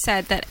 Spice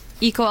said that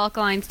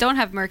eco-alkalines don't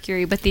have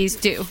mercury, but these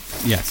do.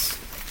 Yes.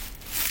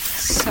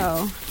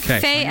 So, okay,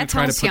 fais I'm going to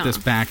try to put attention. this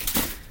back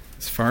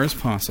as far as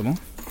possible.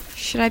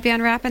 Should I be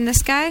unwrapping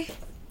this guy?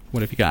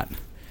 What have you got?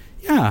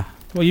 Yeah.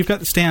 Well, you've got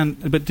the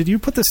stand, but did you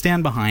put the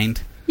stand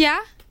behind? Yeah.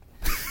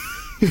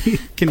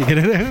 Can you get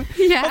it out?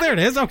 Yeah. Oh, there it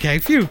is. Okay,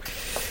 phew. I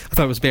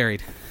thought it was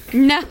buried.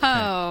 No. Okay.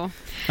 All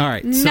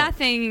right. So,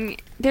 Nothing.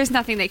 There's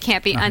nothing that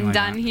can't be Nothing like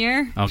undone that.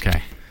 here.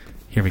 okay.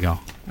 Here we go.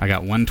 I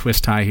got one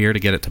twist tie here to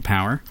get it to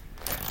power.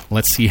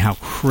 Let's see how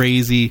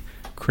crazy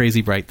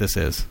bright this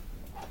is.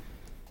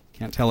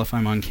 Can't tell if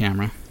I'm on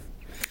camera.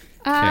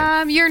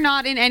 Okay. You're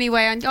not in any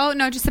way on. Oh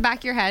no, just the back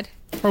of your head.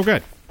 Oh,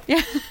 good.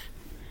 Yeah.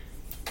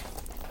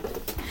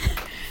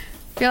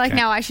 I feel like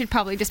Okay. now I should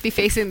probably just be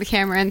facing the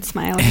camera and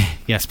smiling.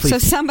 Yes, please. So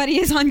somebody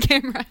is on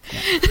camera.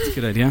 That's a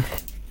good idea.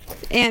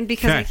 And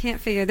because I Okay. can't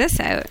figure this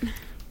out,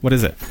 What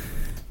is it?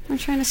 I'm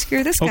trying to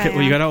screw this guy Okay,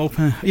 well, you got on. to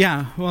open...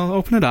 Yeah, well,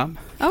 open it up.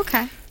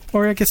 Okay.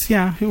 Or I guess,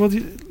 yeah. Well,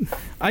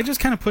 I just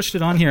kind of pushed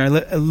it on here. I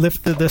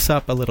lifted this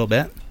up a little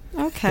bit.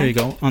 Okay. There you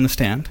go, on the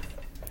stand.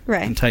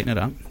 Right. And tighten it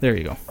up. There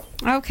you go.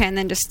 Okay, and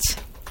then just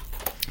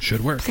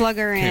Should work. plug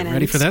her in Okay,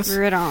 ready and for this?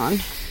 screw it on.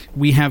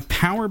 We have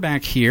power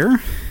back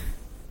here.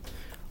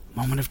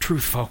 Moment of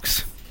truth,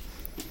 folks.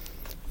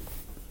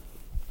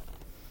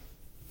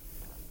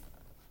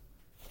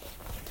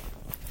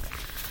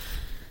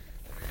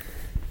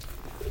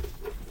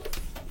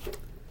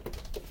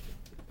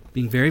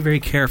 Being very, very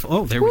careful.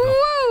 Oh, there we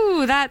go.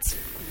 Woo! That's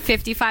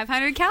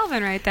 5,500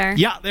 Kelvin right there.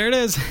 Yeah, there it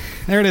is.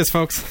 There it is,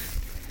 folks.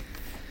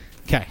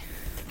 Okay.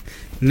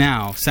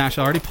 Now,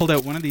 Sasha already pulled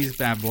out one of these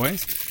bad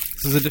boys.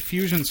 This is a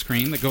diffusion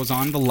screen that goes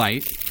on the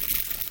light.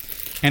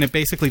 And it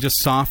basically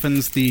just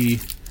softens the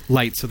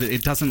light so that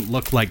it doesn't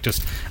look like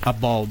just a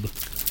bulb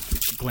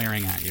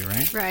glaring at you,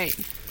 right? Right.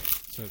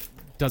 So it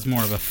does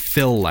more of a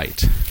fill light.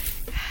 There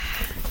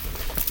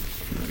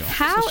we go.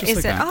 How So it's just is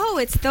like it? that. Oh,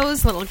 it's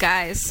those little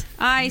guys.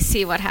 I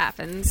see what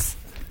happens.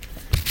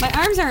 My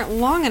arms aren't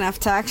long enough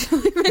to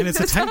actually make And it's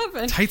a this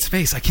happen. tight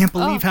space. I can't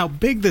believe Oh. how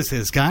big this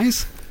is,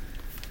 guys.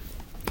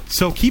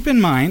 So keep in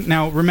mind,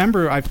 now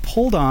remember, I've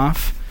pulled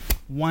off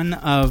one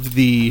of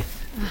the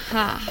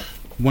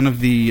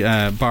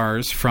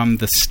bars from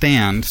the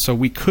stand, so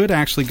we could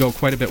actually go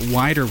quite a bit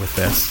wider with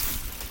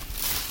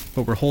this,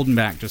 but we're holding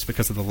back just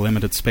because of the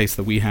limited space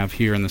that we have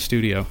here in the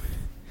studio.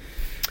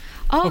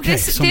 Oh, Okay,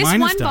 this so mine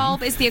is one done.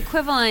 bulb is the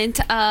equivalent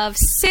of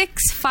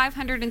 6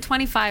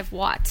 525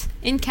 watt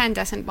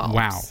incandescent bulbs.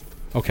 Wow.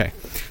 Okay.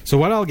 So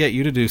what I'll get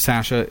you to do,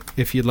 Sasha,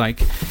 if you'd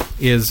like,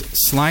 is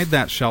slide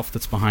that shelf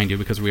that's behind you,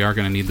 because we are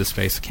going to need the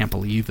space. I can't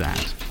believe that.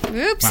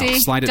 Oopsie. Wow,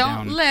 slide it Don't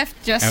down lift,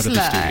 just out of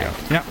slide. the studio.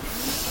 Yep.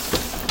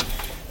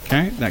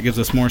 Okay, that gives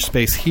us more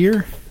space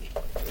here.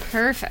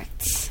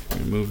 Perfect.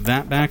 Move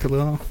that back a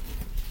little.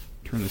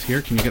 Turn this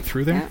here. Can you get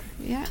through there?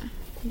 Yeah.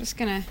 I'm just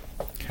going to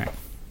Okay.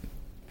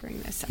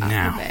 bring this up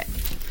Now. a bit.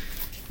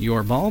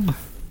 Your bulb. I'm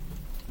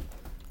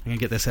going to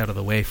get this out of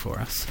the way for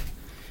us.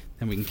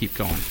 Then we can keep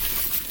going.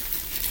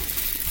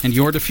 And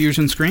your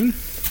diffusion screen.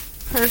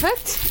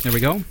 Perfect. There we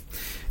go.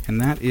 And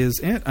that is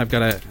it. I've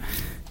got a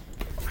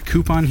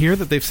coupon here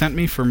that they've sent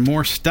me for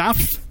more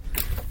stuff.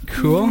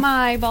 Cool.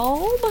 My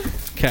bulb.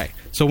 Okay.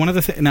 So one of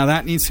the now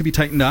that needs to be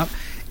tightened up,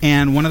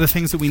 and one of the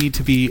things that we need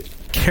to be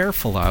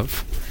careful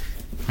of.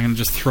 I'm going to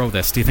just throw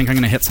this. Do you think I'm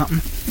going to hit something?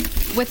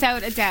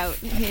 Without a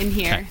doubt in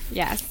here. Okay.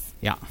 Yes.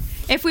 Yeah.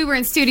 If we were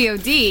in Studio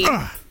D,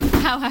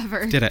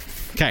 however. Did it.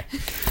 Okay.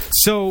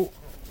 So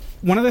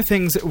one of the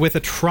things with a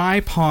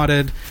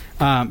tripoded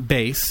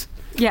base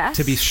Yes.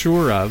 to be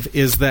sure of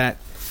is that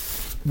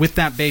with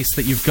that base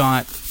that you've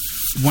got,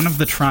 one of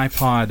the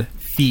tripod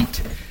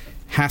feet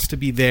has to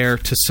be there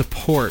to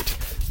support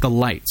the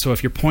light. So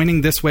if you're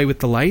pointing this way with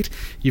the light,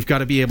 you've got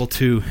to be able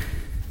to...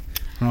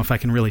 I don't know if I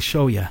can really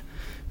show you.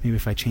 Maybe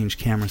if I change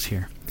cameras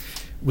here.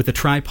 With a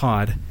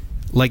tripod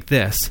like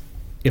this,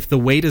 if the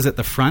weight is at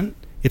the front,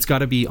 it's got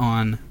to be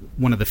on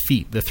one of the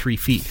feet, the 3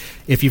 feet.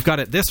 If you've got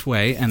it this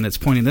way and it's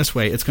pointing this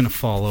way, it's going to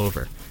fall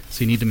over.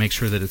 So you need to make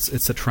sure that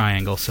it's a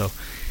triangle. So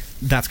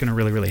that's going to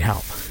really, really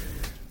help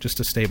just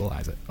to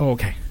stabilize it. Oh,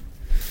 okay.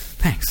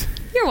 Thanks.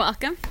 You're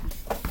welcome.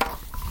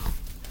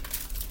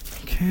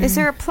 Okay. Is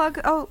there a plug?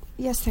 Oh,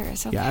 yes, there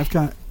is. Okay. Yeah, I've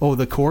got... Oh,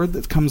 the cord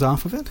that comes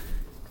off of it?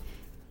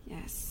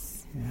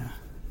 Yes. Yeah.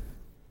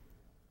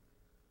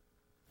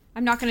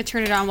 I'm not going to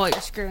turn it on while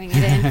you're screwing it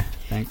in.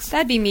 Thanks.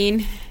 That'd be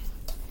mean.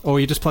 Oh,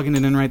 you're just plugging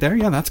it in right there?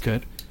 Yeah, that's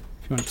good.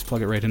 If you want to just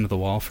plug it right into the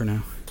wall for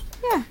now.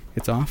 Yeah.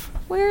 It's off.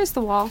 Where is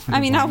the wall? On I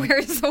the mean, not bottom. where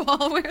is the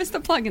wall. Where is the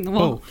plug in the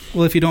wall? Oh,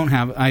 well, if you don't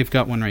have... I've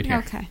got one right here.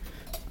 Okay.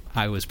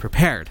 I was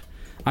prepared.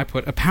 I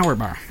put a power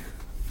bar.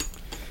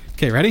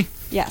 Okay, ready?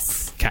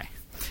 Yes. Okay.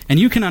 And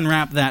you can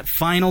unwrap that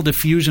final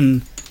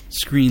diffusion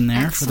screen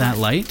there for that Excellent.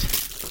 light.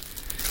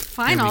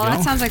 Final. There we go.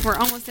 That sounds like we're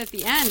almost at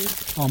the end.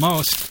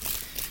 Almost.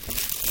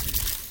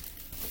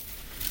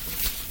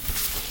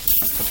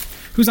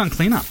 Who's on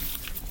cleanup?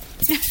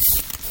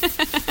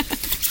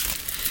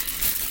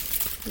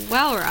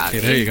 Well, Robbie. Okay,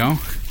 there you go.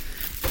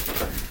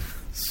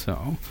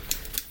 So.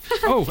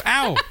 Oh,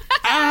 ow!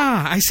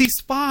 I see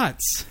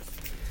spots.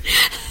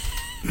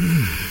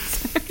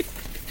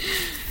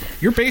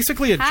 You're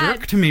basically a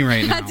jerk to me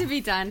right now. Had to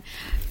be done.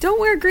 Don't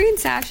wear green,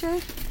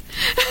 Sasha.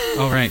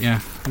 Oh, right,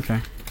 yeah.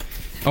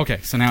 Okay,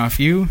 so now if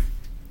you...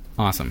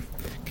 Awesome.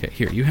 Okay,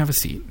 here, you have a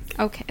seat.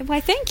 Okay, why,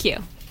 thank you.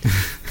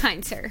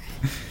 Kind sir.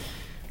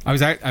 I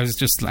was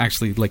just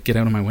actually, like, get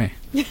out of my way.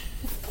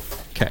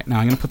 Okay, now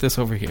I'm going to put this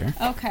over here.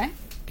 Okay.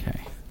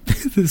 Okay.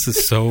 This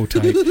is so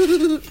tight.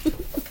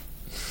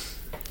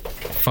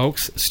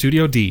 Folks,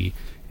 Studio D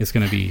is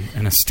going to be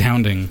an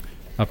astounding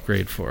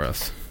upgrade for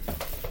us,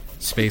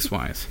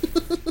 space-wise.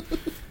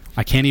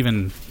 I can't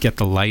even get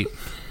the light.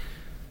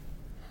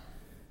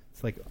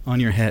 It's like on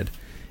your head.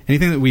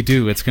 Anything that we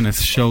do, it's going to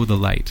show the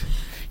light.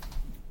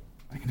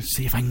 I'm going to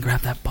see if I can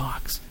grab that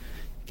box.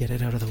 Get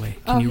it out of the way.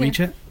 Can you reach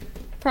it?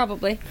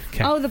 Probably.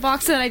 Okay. Oh, the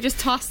box that I just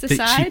tossed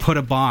aside? She put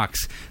a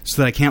box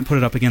so that I can't put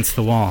it up against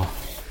the wall.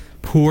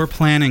 Poor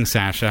planning,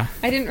 Sasha.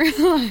 I didn't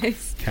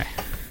realize. Okay.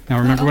 Now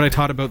remember what I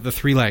taught about the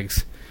 3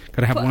 legs.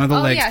 Got to have one of the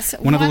legs. Yes.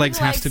 One of the legs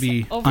has to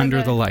be under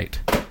the the light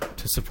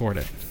to support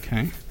it.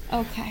 Okay.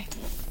 Okay.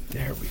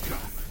 There we go.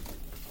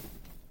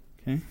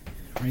 Okay.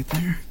 Right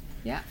there.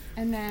 Yeah.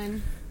 And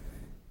then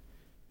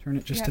Turn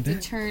it just you a have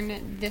bit. to turn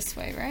it this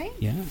way, right?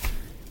 Yeah.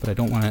 But I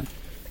don't want it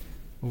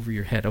over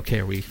your head. Okay,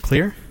 are we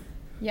clear?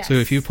 Yes. So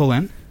if you pull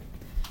in.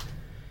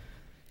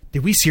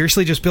 Did we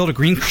seriously just build a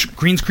green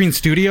screen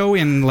studio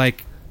in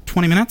like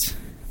 20 minutes?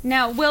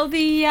 Now, will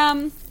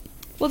the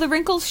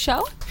wrinkles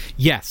show?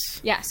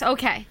 Yes. Yes.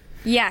 Okay.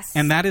 Yes.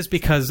 And that is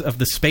because of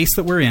the space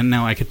that we're in.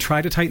 Now, I could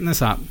try to tighten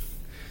this up.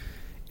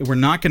 We're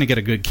not going to get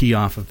a good key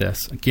off of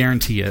this. I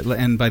guarantee it.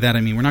 And by that,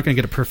 I mean we're not going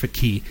to get a perfect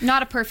key.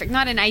 Not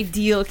an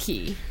ideal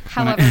key.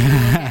 However,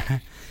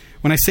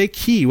 when I say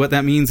key, what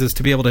that means is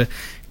to be able to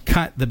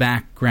cut the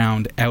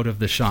background out of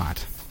the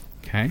shot.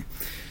 Okay?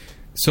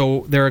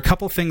 So there are a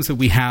couple things that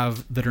we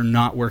have that are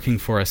not working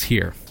for us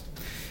here.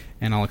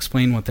 And I'll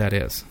explain what that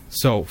is.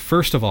 So,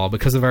 first of all,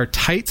 because of our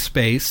tight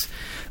space,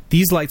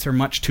 these lights are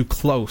much too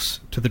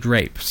close to the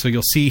drape. So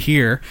you'll see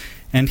here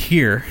and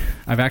here,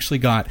 I've actually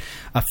got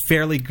a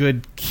fairly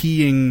good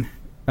keying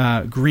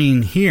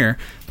green here,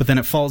 but then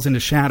it falls into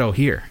shadow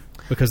here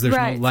because there's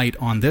no light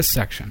on this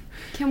section.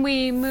 Can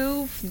we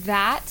move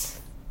that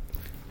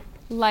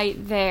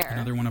light there?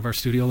 Another one of our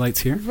studio lights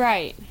here.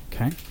 Right.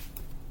 Okay.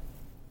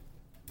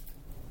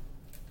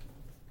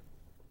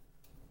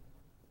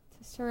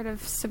 Sort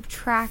of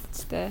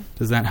subtract the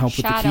Does that help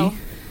shadow. with the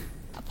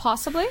key?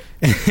 Possibly.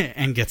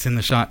 And gets in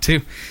the shot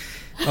too.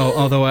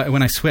 Although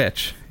when I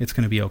switch, it's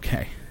going to be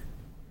okay.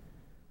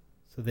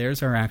 So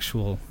there's our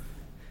actual...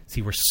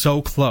 See, we're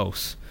so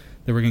close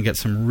that we're going to get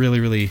some really,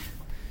 really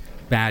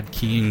bad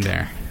keying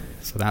there.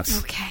 So that's...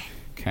 Okay.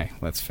 Okay,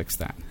 let's fix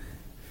that.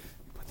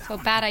 So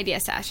bad idea,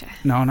 Sasha.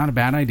 No, not a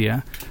bad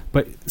idea.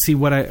 But see,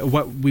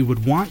 what we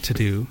would want to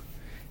do...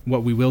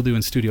 What we will do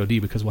in Studio D,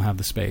 because we'll have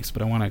the space,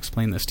 but I want to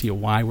explain this to you,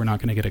 why we're not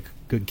going to get a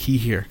good key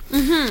here,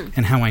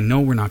 and how I know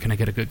we're not going to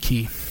get a good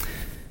key.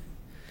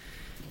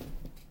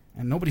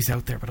 And nobody's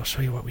out there, but I'll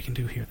show you what we can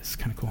do here. This is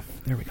kind of cool.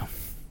 There we go.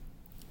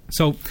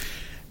 So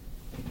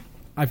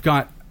I've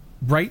got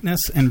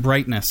brightness, and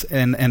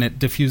it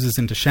diffuses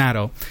into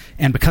shadow.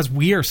 And because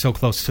we are so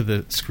close to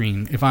the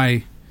screen, if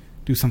I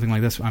do something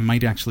like this, I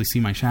might actually see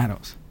my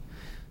shadows.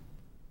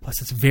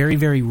 Plus, it's very,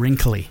 very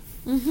wrinkly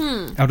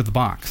out of the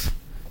box.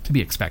 To be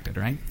expected,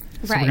 right?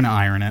 So we're going to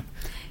iron it.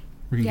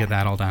 We're going to get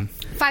that all done.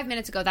 5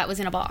 minutes ago, that was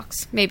in a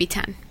box. Maybe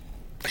 10.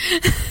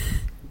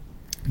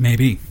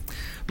 Maybe.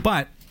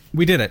 But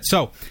we did it.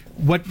 So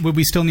what would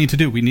we still need to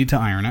do? We need to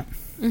iron it.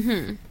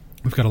 Mm-hmm.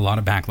 We've got a lot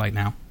of backlight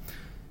now.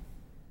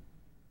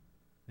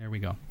 There we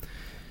go.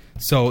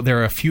 So there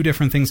are a few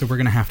different things that we're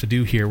going to have to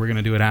do here. We're going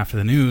to do it after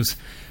the news.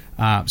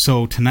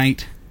 So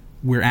tonight,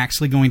 we're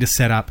actually going to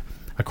set up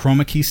a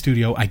Chromakey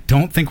studio. I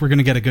don't think we're going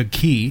to get a good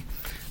key,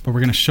 but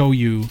we're going to show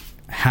you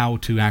how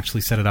to actually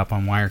set it up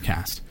on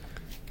Wirecast.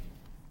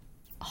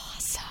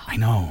 Awesome. I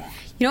know.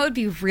 You know what would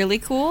be really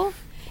cool?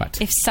 What?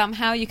 If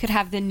somehow you could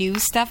have the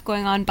news stuff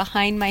going on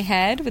behind my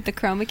head with the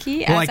Chroma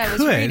key Well, as I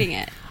was reading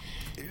it.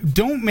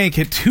 Don't make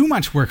it too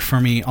much work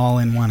for me all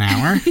in 1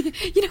 hour.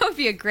 You know what would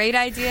be a great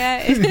idea?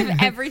 Is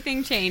if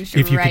everything changed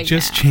if you right could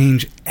just now.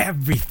 change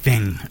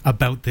everything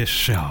about this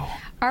show.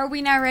 Are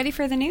we now ready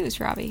for the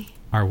news, Robbie?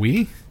 Are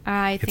we?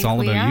 I think it's all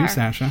we about are. you,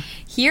 Sasha.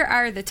 Here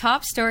are the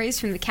top stories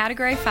from the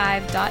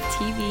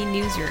Category5.tv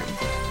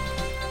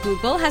newsroom.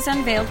 Google has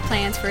unveiled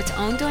plans for its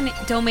own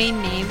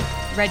domain name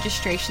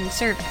registration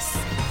service.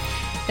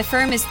 The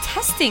firm is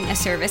testing a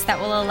service that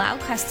will allow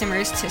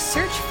customers to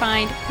search,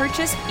 find,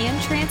 purchase, and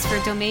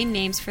transfer domain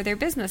names for their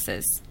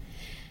businesses.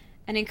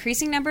 An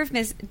increasing number of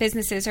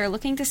businesses are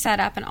looking to set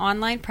up an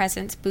online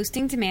presence,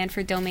 boosting demand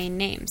for domain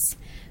names.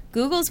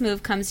 Google's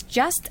move comes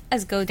just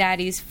as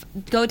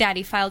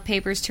GoDaddy filed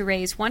papers to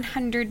raise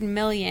 $100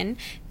 million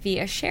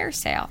via share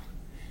sale.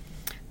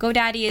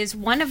 GoDaddy is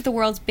one of the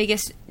world's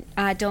biggest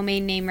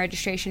domain name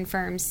registration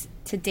firms,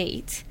 to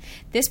date.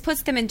 This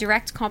puts them in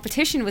direct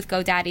competition with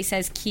GoDaddy,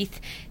 says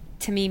Keith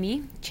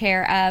Tamimi,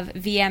 chair of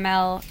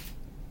VML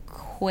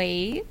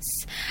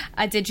Quays,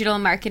 a digital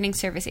marketing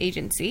service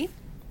agency.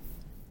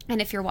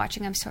 And if you're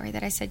watching, I'm sorry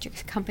that I said your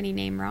company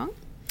name wrong.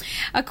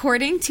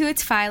 According to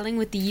its filing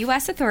with the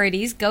U.S.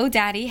 authorities,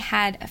 GoDaddy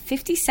had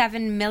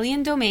 57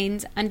 million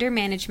domains under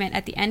management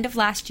at the end of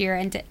last year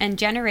and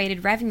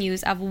generated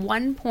revenues of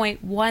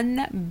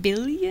 $1.1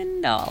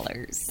 billion.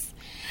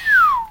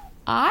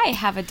 I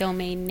have a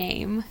domain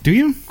name. Do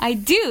you? I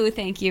do,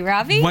 thank you,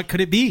 Robbie. What could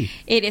it be?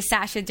 It is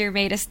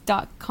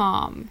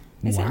sashadermatis.com.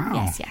 Is it?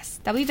 Wow. Yes.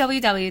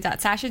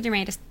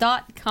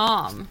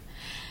 www.sashadermatis.com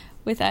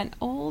with an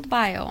old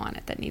bio on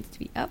it that needs to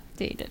be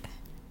updated.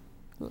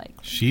 Like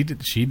She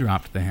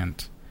dropped the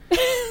hint.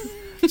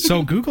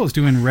 So Google's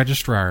doing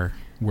registrar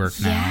work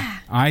now. Yeah.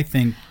 I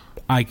think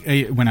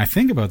when I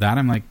think about that,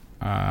 I'm like,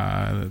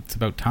 it's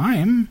about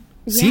time.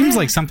 Yeah. Seems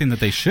like something that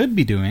they should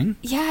be doing.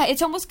 Yeah,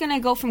 it's almost going to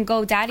go from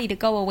GoDaddy to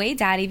Go Away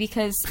Daddy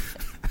because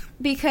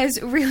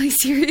really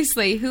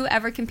seriously,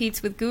 whoever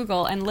competes with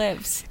Google and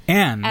lives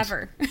And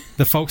ever.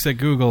 the folks at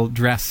Google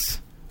dress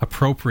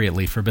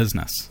appropriately for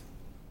business.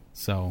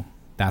 So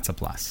that's a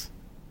plus.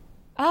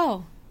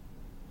 Oh.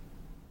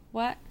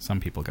 What?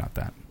 Some people got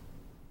that.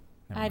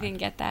 I didn't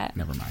get that.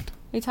 Never mind.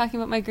 Are you talking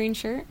about my green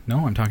shirt?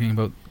 No, I'm talking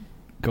about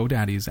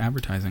GoDaddy's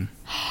advertising.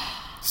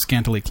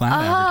 Scantily clad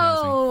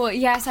advertising. Oh,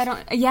 yes,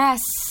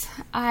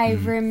 I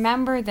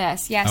remember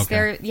this. Yes,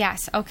 Okay.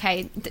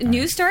 Okay.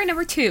 News story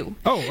number 2.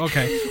 Oh,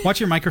 okay.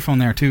 Watch your microphone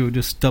there too.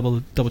 Just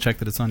double check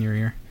that it's on your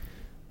ear.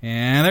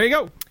 And there you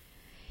go.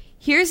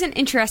 Here's an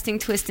interesting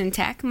twist in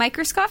tech.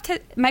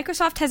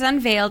 Microsoft has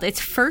unveiled its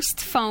first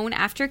phone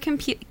after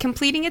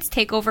completing its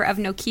takeover of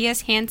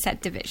Nokia's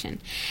handset division,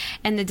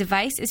 and the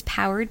device is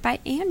powered by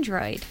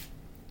Android.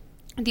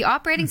 The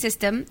operating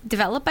system,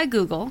 developed by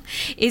Google,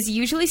 is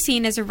usually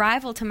seen as a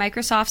rival to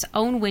Microsoft's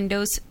own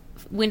Windows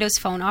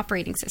Phone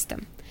operating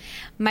system.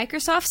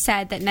 Microsoft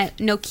said that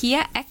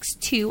Nokia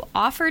X2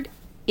 offered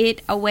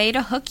it a way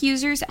to hook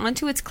users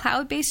onto its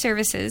cloud-based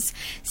services,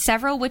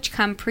 several which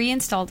come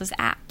pre-installed as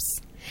apps.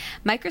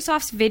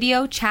 Microsoft's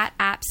video chat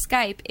app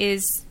Skype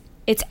is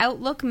its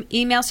Outlook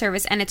email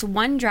service and its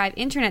OneDrive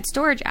internet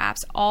storage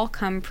apps all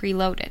come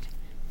preloaded.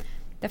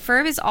 The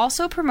firm is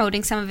also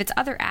promoting some of its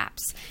other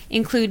apps,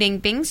 including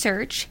Bing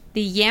Search,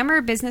 the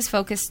Yammer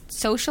business-focused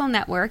social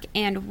network,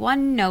 and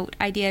OneNote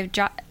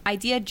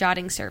idea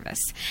jotting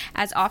service,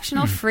 as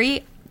optional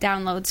free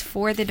downloads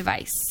for the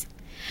device.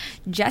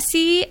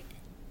 Jesse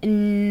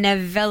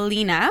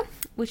Nevellina,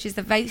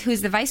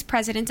 who's the vice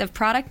president of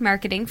product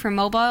marketing for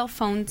mobile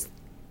phones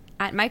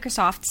at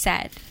Microsoft,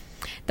 said,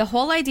 "The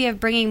whole idea of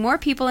bringing more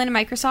people into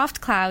Microsoft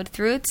Cloud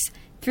through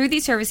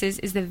these services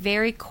is the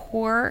very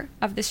core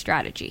of the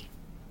strategy."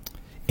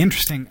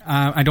 Interesting.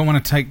 I don't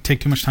want to take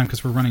too much time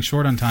because we're running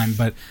short on time,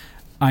 but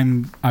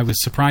I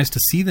was surprised to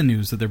see the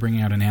news that they're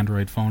bringing out an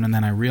Android phone, and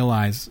then I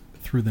realized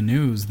through the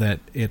news that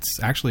it's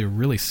actually a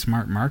really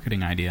smart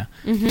marketing idea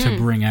to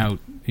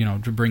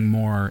bring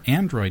more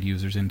Android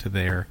users into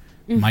their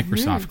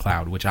Microsoft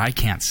Cloud, which I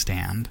can't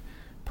stand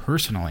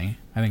personally.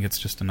 I think it's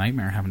just a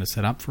nightmare having to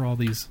set up for all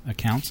these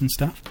accounts and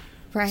stuff.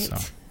 Right. So.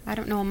 I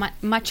don't know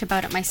much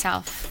about it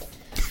myself.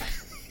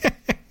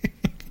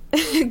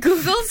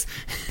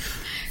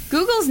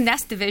 Google's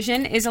Nest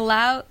division is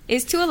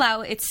to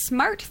allow its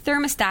smart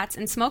thermostats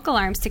and smoke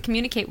alarms to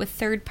communicate with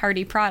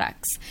third-party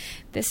products.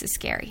 This is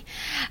scary.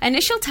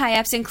 Initial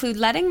tie-ups include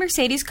letting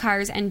Mercedes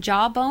cars and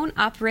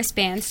jawbone-up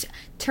wristbands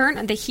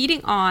turn the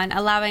heating on,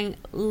 allowing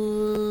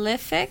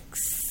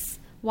Lifix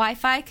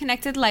Wi-Fi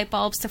connected light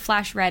bulbs to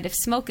flash red if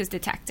smoke is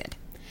detected.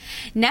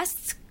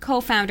 Nest's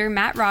co-founder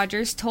Matt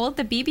Rogers told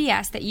the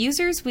BBS that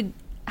users would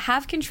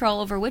have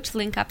control over which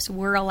link-ups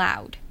were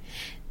allowed.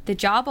 The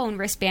jawbone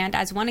wristband,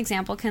 as one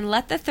example, can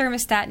let the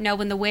thermostat know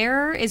when the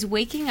wearer is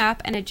waking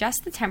up and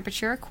adjust the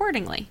temperature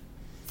accordingly.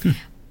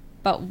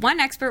 But one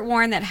expert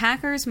warned that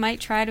hackers might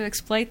try to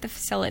exploit the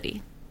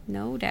facility.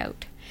 No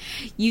doubt.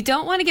 You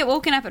don't want to get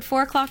woken up at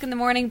 4 o'clock in the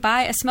morning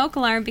by a smoke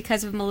alarm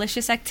because of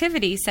malicious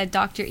activity, said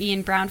Dr.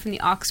 Ian Brown from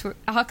the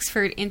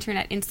Oxford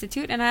Internet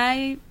Institute, and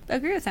I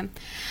agree with him.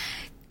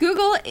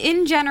 Google,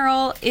 in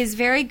general, is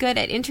very good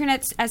at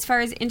internet as far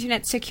as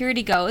internet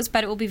security goes,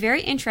 but it will be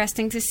very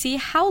interesting to see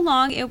how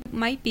long it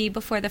might be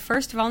before the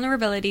first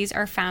vulnerabilities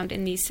are found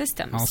in these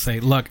systems. I'll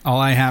say, look, all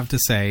I have to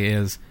say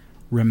is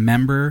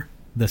remember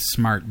the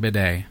smart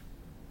bidet.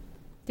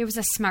 There was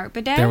a smart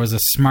bidet? There was a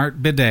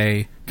smart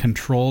bidet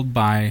controlled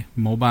by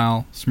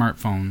mobile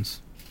smartphones,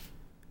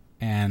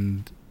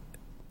 and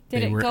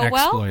Did they it were go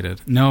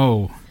exploited.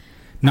 No,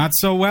 not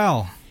so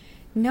well.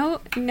 No.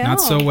 Not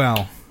so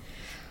well.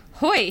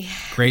 Hoy.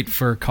 Great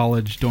for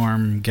college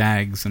dorm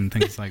gags and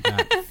things like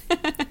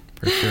that.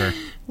 For sure.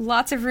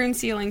 Lots of rune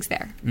ceilings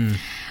there.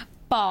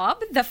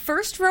 Bob, the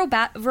first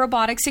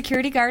robotic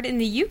security guard in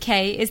the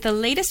UK, is the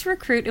latest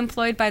recruit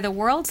employed by the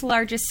world's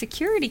largest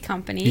security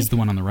company. He's the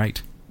one on the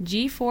right.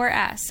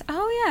 G4S.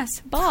 Oh,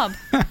 yes, Bob.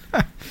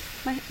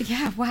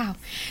 Yeah, wow.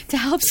 To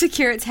help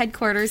secure its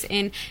headquarters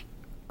in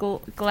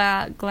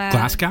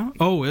Glasgow?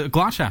 Oh,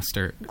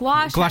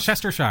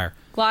 Gloucestershire.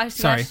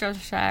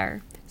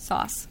 Gloucestershire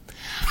sauce.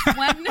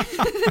 When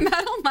the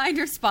metal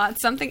miner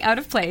spots something out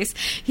of place,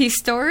 he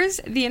stores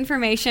the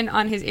information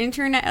on his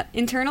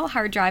internal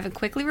hard drive and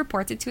quickly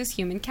reports it to his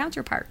human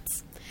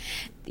counterparts.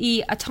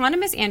 The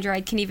autonomous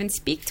android can even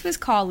speak to his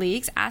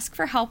colleagues, ask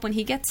for help when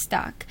he gets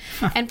stuck,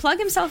 and plug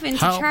himself into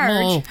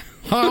charge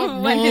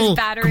when his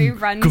battery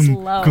runs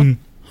low.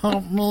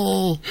 The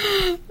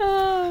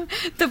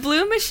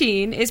Blue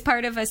Machine is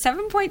part of a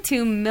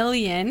 7.2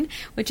 million,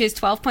 which is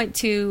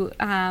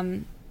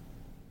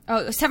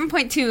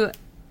 7.2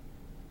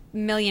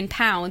 million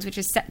pounds, which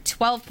is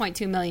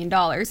 $12.2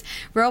 million,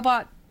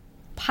 robot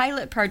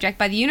pilot project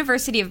by the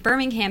University of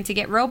Birmingham to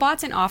get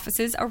robots in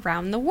offices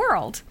around the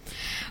world.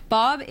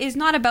 Bob is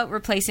not about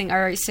replacing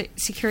our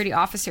security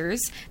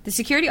officers. The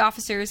security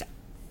officers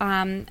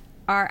are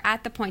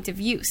at the point of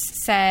use,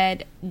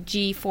 said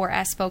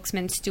G4S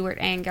spokesman Stuart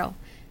Angle.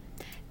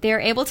 They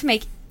are able to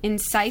make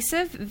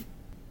incisive,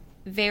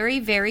 very,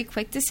 very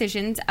quick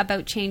decisions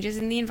about changes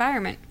in the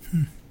environment.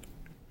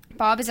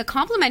 Bob is a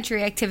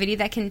complementary activity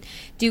that can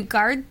do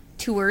guard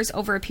tours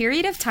over a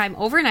period of time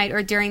overnight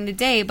or during the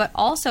day, but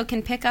also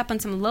can pick up on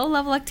some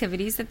low-level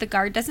activities that the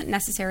guard doesn't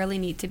necessarily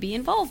need to be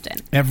involved in.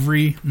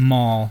 Every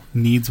mall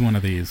needs one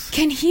of these.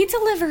 Can he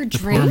deliver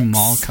drinks? Poor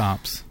mall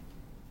cops.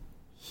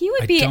 He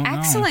would be an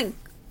excellent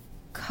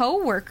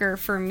co-worker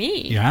for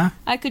me. Yeah?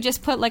 I could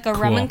just put like a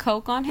rum and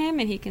coke on him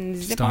and he can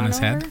zip on his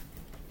over. head.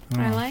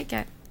 Oh. I like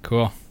it.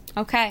 Cool.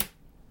 Okay.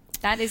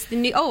 That is the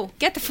new... Oh,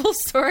 get the full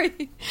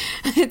story.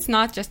 It's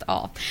not just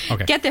all.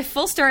 Okay. Get the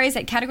full stories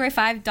at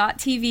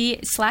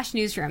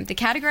category5.tv/newsroom. The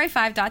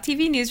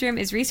category5.tv newsroom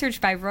is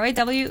researched by Roy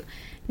W.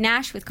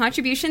 Nash with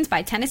contributions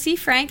by Tennessee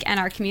Frank and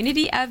our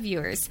community of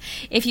viewers.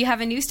 If you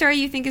have a news story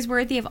you think is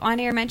worthy of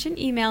on-air mention,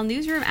 email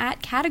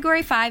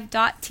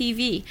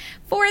newsroom@category5.tv.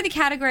 For the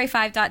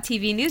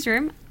Category5.tv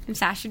newsroom, I'm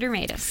Sasha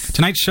Dermatis.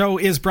 Tonight's show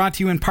is brought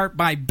to you in part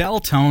by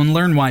Beltone.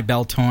 Learn why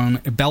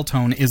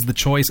Beltone is the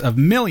choice of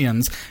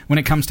millions when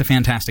it comes to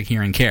fantastic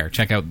hearing care.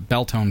 Check out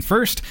Beltone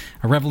first,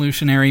 a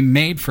revolutionary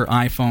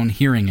made-for-iPhone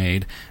hearing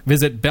aid.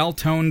 Visit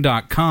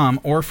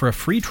Beltone.com or for a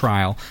free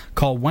trial,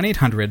 call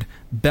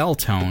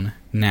 1-800-BELTONE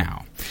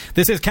now.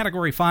 This is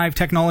Category 5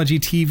 Technology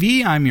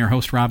TV. I'm your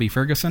host, Robbie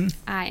Ferguson.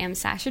 I am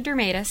Sasha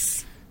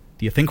Dermatis.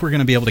 Do you think we're going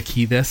to be able to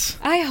key this?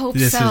 I hope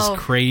this so. This is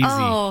crazy.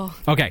 Oh.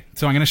 Okay,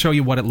 so I'm going to show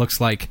you what it looks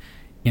like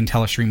in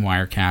Telestream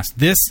Wirecast.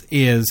 This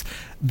is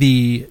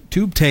the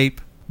tube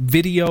tape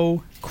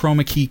video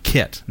Chromakey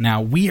kit.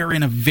 Now, we are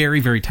in a very,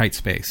 very tight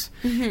space.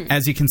 Mm-hmm.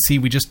 As you can see,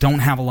 we just don't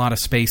have a lot of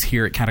space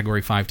here at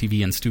Category 5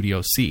 TV in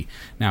Studio C.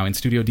 Now, in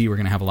Studio D, we're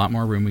going to have a lot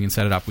more room. We can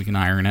set it up. We can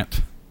iron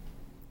it.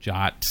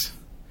 Jot.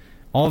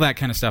 All that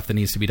kind of stuff that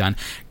needs to be done.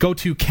 Go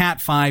to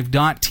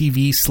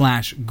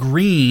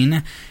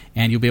cat5.tv/green,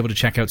 and you'll be able to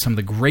check out some of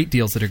the great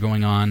deals that are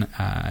going on,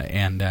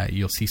 and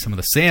you'll see some of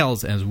the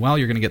sales as well.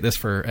 You're going to get this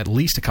for at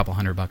least a couple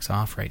 $100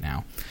 off right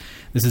now.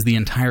 This is the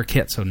entire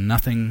kit, so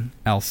nothing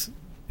else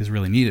is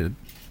really needed.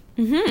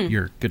 Mm-hmm.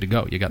 You're good to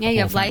go. You got the whole you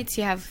have thing. Lights.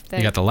 You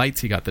got the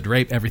lights. You got the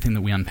drape. Everything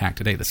that we unpacked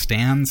today. The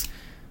stands,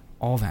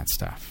 all that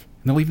stuff.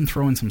 And they'll even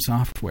throw in some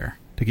software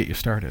to get you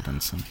started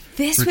and some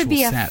This would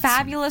be a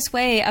fabulous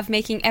way of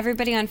making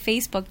everybody on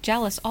Facebook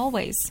jealous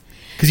always.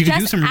 Because you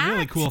can do some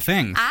really cool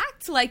things.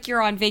 Act like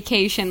you're on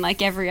vacation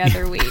like every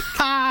other week.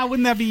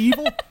 Wouldn't that be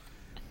evil?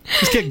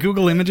 Just get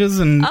Google Images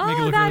and make it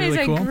look really,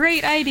 really cool. Oh, that is a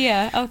great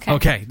idea.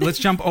 Okay, let's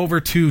jump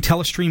over to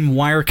Telestream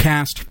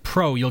Wirecast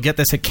Pro. You'll get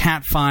this at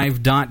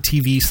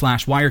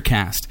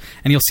cat5.tv/Wirecast.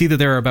 And you'll see that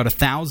there are about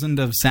 1,000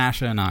 of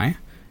Sasha and I.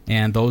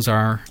 And those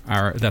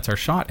that's our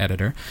shot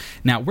editor.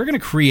 Now, we're going to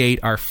create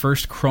our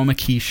first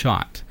Chromakey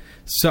shot.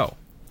 So,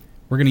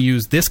 we're going to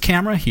use this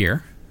camera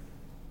here,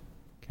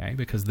 okay,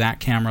 because that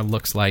camera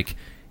looks like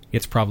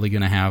it's probably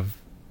going to have,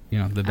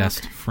 the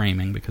best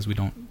framing because we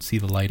don't see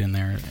the light in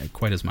there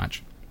quite as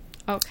much.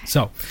 Okay.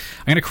 So,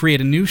 I'm going to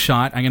create a new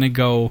shot. I'm going to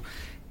go,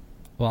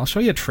 I'll show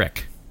you a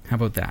trick. How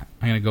about that?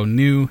 I'm going to go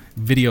new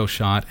video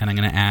shot, and I'm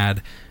going to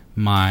add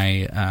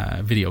my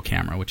video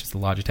camera, which is the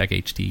Logitech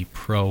HD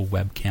Pro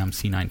Webcam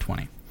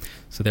C920.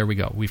 So there we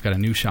go. We've got a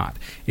new shot.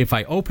 If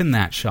I open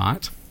that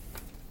shot,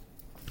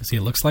 see,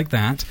 it looks like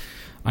that.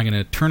 I'm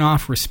going to turn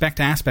off respect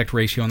aspect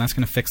ratio, and that's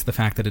going to fix the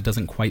fact that it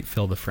doesn't quite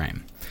fill the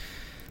frame.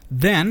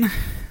 Then,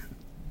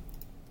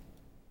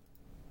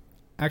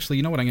 actually,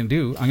 you know what I'm going to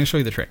do? I'm going to show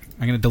you the trick.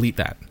 I'm going to delete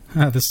that.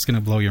 This is going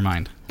to blow your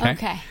mind.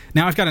 Okay.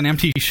 Now I've got an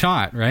empty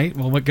shot, right?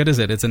 Well, what good is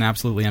it? It's an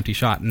absolutely empty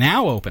shot.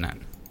 Now open it.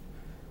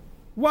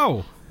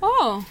 Whoa.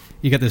 Oh.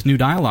 You get this new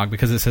dialog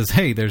because it says,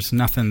 hey, there's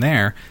nothing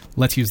there.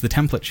 Let's use the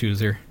template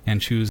chooser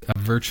and choose a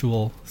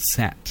virtual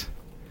set.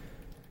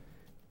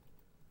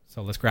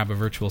 So let's grab a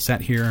virtual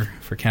set here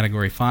for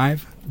Category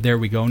 5. There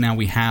we go. Now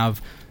we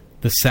have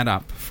the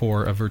setup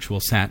for a virtual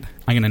set.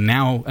 I'm going to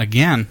I'm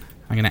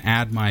going to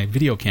add my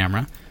video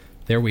camera.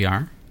 There we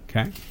are.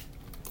 Okay. And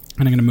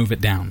I'm going to move it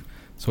down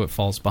so it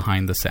falls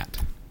behind the set.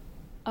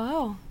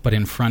 Oh. But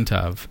in front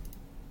of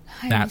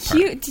that part.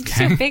 Did you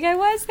see how big I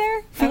was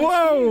there?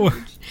 Whoa!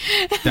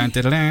 Dun,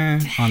 dun, dun,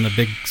 dun, on the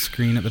big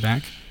screen at the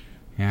back.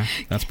 Yeah,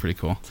 that's pretty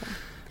cool.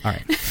 All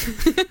right.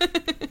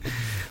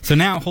 So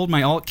now hold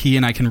my Alt key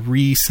and I can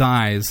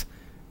resize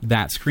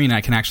that screen.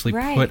 I can actually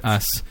put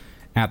us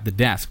at the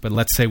desk. But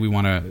let's say we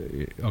want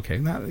to... Okay,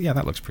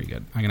 that looks pretty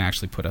good. I'm going to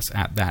actually put us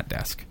at that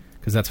desk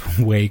because that's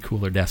a way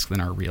cooler desk than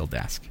our real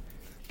desk.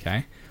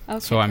 Okay?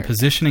 So I'm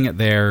positioning it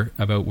there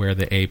about where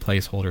the A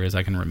placeholder is.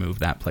 I can remove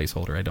that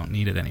placeholder. I don't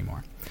need it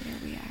anymore. There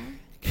we are.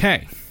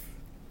 Okay.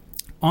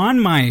 On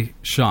my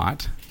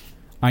shot,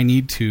 I'm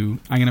going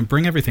to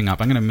bring everything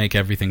up. I'm going to make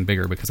everything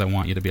bigger because I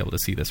want you to be able to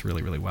see this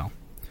really, really well.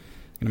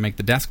 I'm going to make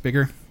the desk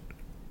bigger.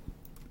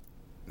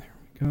 There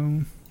we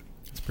go.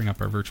 Let's bring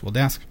up our virtual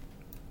desk.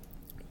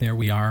 There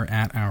we are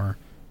at our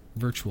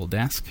virtual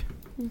desk.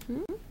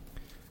 Mm-hmm.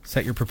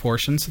 Set your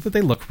proportions so that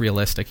they look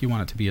realistic. You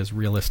want it to be as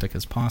realistic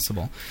as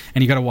possible.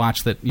 And you got to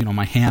watch that,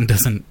 my hand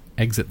doesn't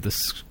exit the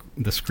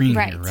screen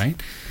here, right?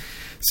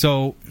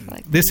 So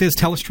this is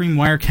Telestream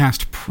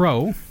Wirecast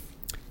Pro,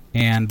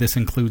 and this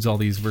includes all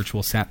these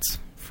virtual sets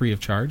free of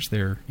charge.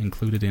 They're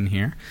included in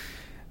here.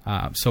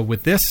 So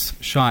with this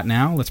shot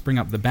now, let's bring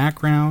up the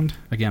background.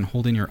 Again,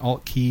 hold in your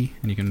Alt key,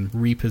 and you can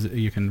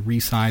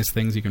resize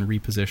things, you can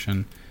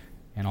reposition,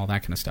 and all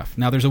that kind of stuff.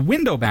 Now, there's a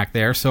window back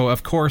there, so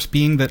of course,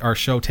 being that our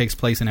show takes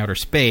place in outer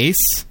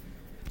space,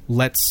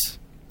 let's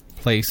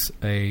place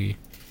a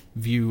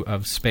view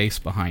of space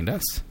behind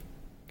us.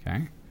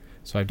 Okay?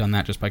 So I've done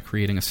that just by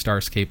creating a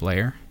starscape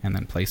layer and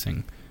then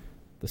placing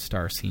the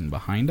star scene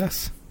behind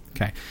us.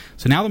 Okay,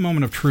 so now the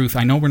moment of truth.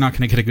 I know we're not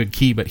going to get a good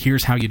key, but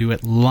here's how you do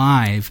it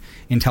live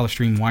in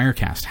Telestream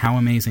Wirecast. How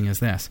amazing is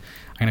this?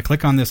 I'm going to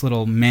click on this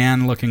little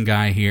man-looking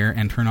guy here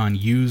and turn on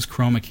Use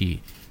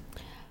Chromakey.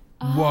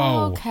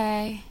 Whoa.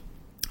 Okay.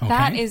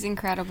 That is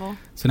incredible.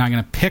 So now I'm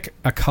going to pick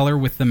a color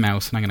with the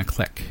mouse, and I'm going to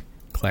click,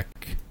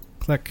 click,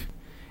 click,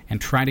 and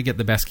try to get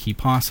the best key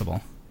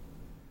possible.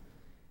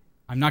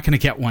 I'm not going to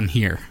get one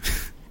here,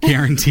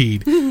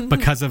 guaranteed,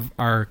 because of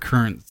our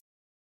current...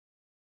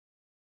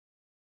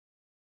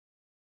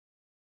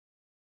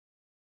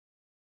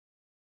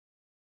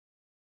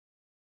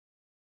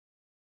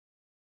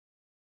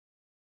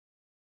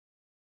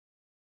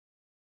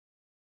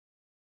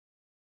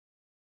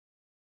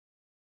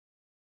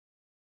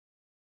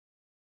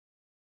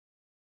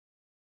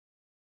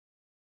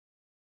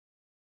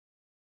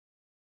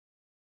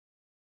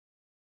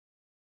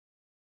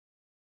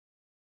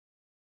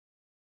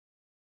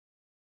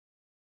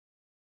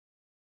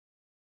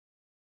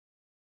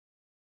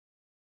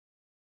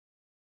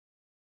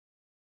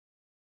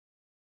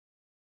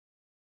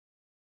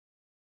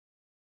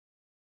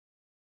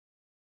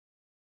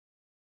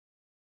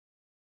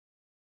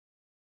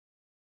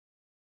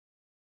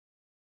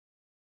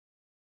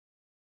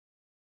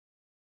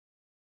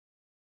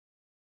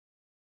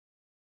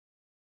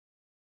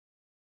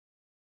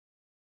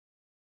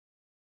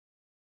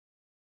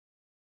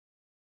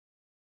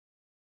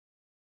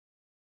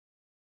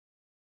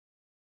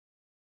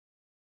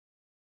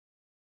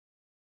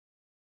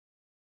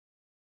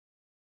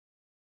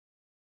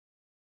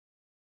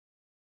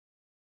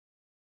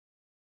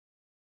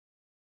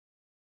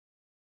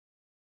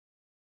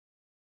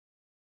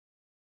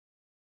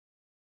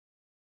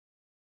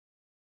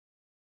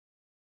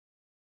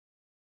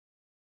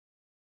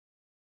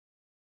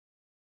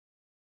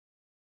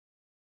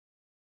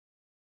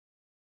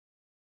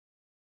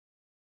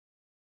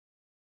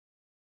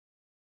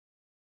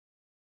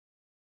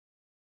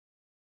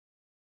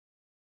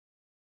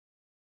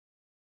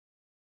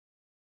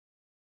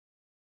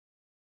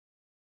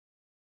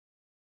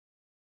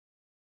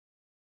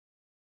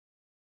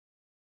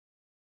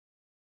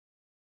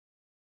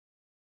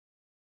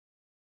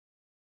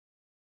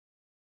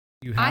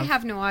 I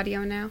have no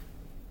audio now.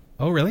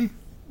 Oh, really?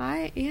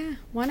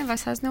 One of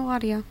us has no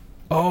audio.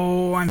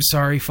 Oh, I'm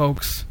sorry,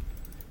 folks.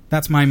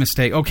 That's my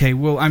mistake. Okay,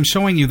 well, I'm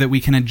showing you that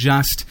we can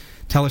adjust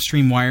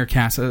Telestream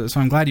Wirecast, so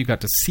I'm glad you got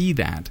to see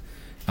that.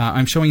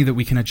 I'm showing you that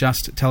we can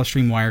adjust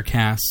Telestream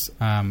Wirecast's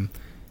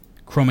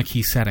chroma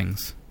key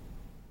settings.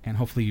 And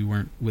hopefully you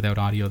weren't without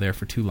audio there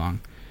for too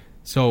long.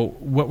 So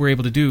what we're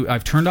able to do,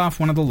 I've turned off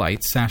one of the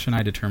lights. Sasha and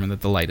I determined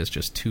that the light is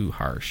just too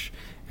harsh,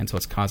 and so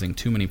it's causing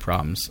too many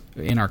problems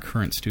in our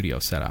current studio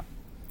setup.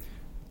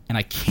 And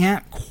I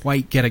can't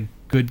quite get a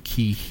good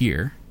key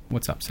here.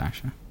 What's up,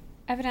 Sasha?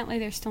 Evidently,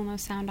 there's still no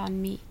sound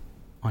on me.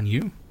 On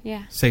you?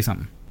 Yeah. Say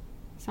something.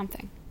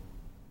 Something.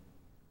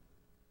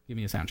 Give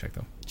me a sound check,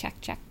 though. Check,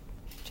 check.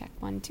 Check,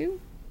 1, 2.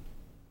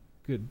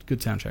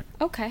 Good sound check.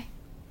 Okay.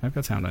 I've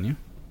got sound on you.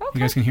 Okay. You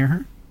guys can hear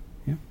her?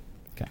 Yeah?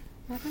 Okay.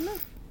 I don't know.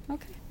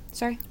 Okay.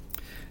 Sorry.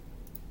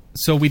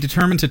 So we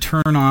determined to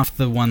turn off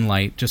the one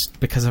light just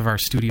because of our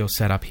studio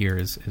setup here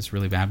is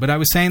really bad. But I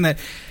was saying that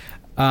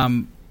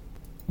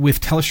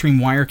with Telestream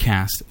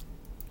Wirecast,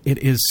 it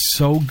is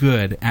so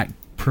good at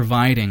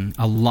providing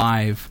a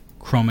live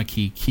chroma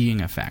key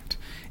keying effect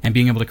and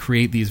being able to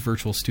create these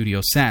virtual studio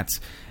sets.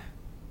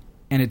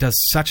 And it does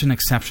such an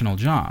exceptional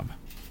job.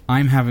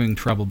 I'm having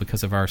trouble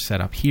because of our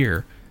setup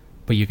here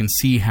but you can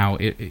see how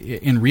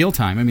in real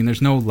time, I mean,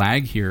 there's no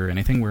lag here or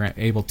anything. We're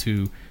able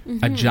to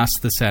adjust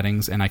the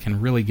settings, and I can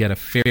really get a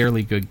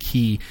fairly good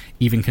key,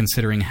 even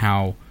considering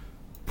how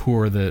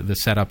poor the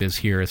setup is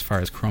here as far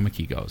as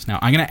Chromakey goes. Now,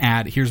 I'm going to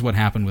add, here's what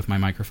happened with my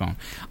microphone.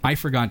 I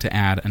forgot to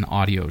add an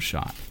audio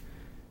shot.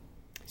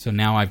 So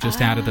now I've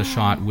just added a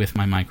shot with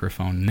my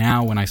microphone.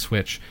 Now when I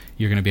switch,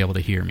 you're going to be able to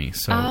hear me.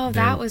 So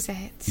that was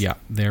it. Yeah,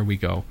 there we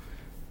go.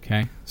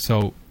 Okay,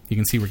 so you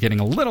can see we're getting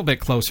a little bit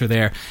closer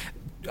there.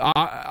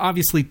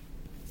 Obviously,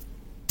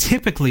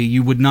 typically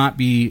you would not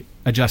be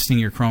adjusting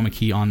your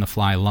Chromakey on the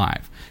fly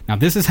live. Now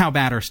this is how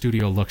bad our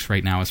studio looks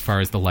right now as far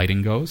as the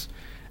lighting goes,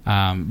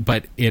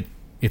 but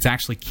it's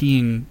actually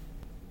keying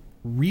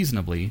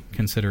reasonably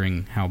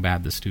considering how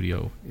bad the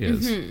studio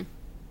is.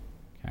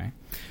 Okay.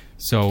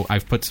 So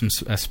I've put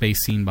a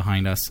space scene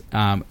behind us.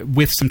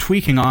 With some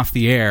tweaking off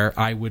the air,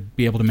 I would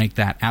be able to make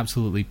that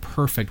absolutely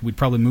perfect. We'd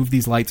probably move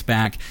these lights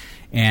back,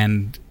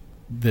 and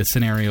the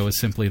scenario is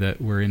simply that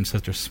we're in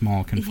such a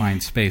small,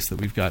 confined space that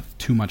we've got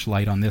too much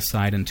light on this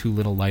side and too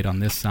little light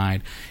on this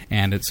side,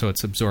 and so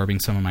it's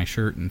absorbing some of my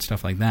shirt and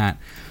stuff like that.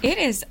 It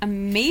is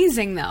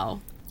amazing,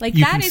 though. Like,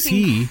 You that can is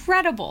see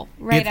incredible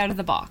out of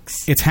the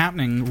box. It's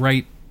happening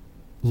right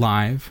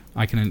live.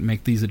 I can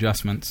make these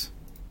adjustments.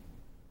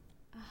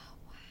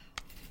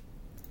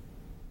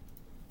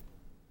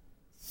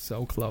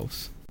 So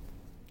close.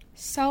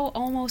 So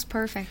almost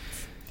perfect.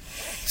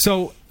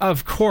 So,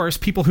 of course,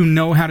 people who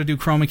know how to do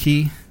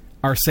Chromakey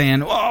are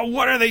saying, oh,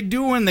 what are they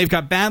doing? They've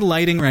got bad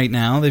lighting right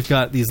now. They've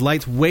got these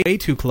lights way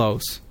too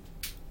close.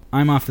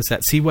 I'm off the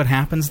set. See what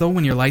happens, though,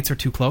 when your lights are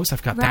too close?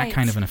 I've got that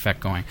kind of an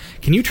effect going.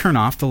 Can you turn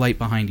off the light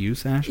behind you,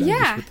 Sasha? Yeah.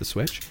 Just with the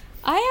switch?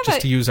 I have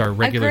just to use our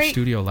regular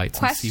studio lights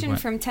and see question what...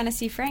 from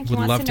Tennessee Frank. Would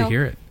love to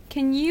hear it.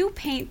 Can you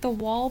paint the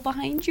wall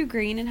behind you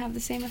green and have the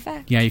same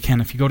effect? Yeah, you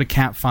can. If you go to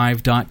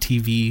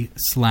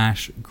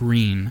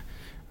cat5.tv/green,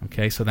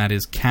 okay, so that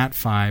is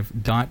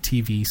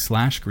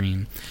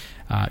cat5.tv/green,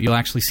 you'll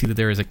actually see that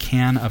there is a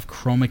can of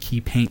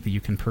Chromakey paint that you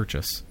can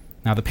purchase.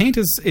 Now, the paint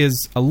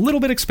is a little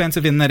bit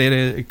expensive in that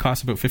it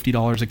costs about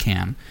 $50 a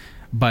can,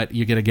 but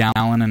you get a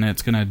gallon, and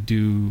it's going to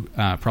do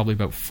probably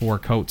about 4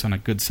 coats on a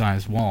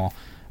good-sized wall,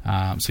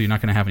 so you're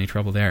not going to have any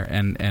trouble there.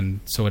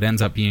 And so it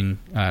ends up being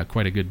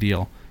quite a good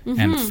deal.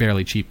 And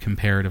fairly cheap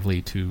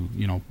comparatively to,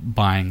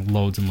 buying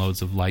loads and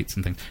loads of lights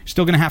and things. You're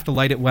still going to have to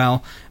light it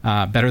well,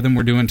 better than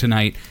we're doing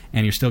tonight,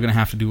 and you're still going to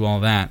have to do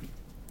all that.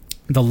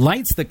 The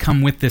lights that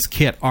come with this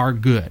kit are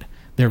good.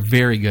 They're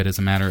very good, as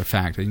a matter of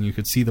fact. And you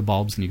could see the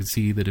bulbs, and you could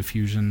see the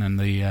diffusion and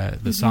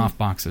the soft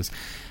boxes.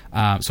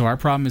 So our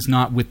problem is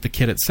not with the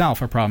kit itself.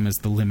 Our problem is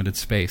the limited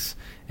space.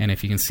 And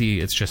if you can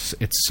see,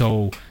 it's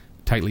so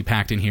tightly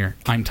packed in here.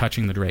 I'm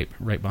touching the drape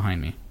right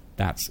behind me.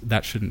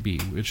 That shouldn't be.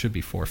 It should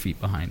be 4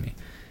 feet behind me.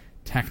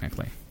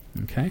 Technically.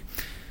 Okay?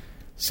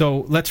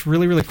 So let's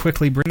really, really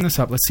quickly bring this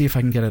up. Let's see if I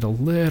can get it a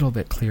little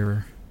bit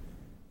clearer.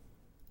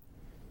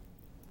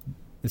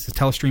 This is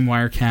Telestream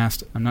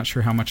Wirecast. I'm not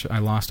sure how much I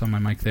lost on my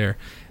mic there.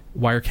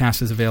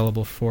 Wirecast is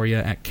available for you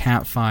at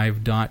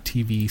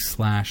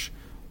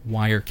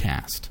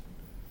cat5.tv/wirecast.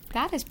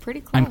 That is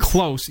pretty close. I'm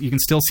close. You can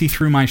still see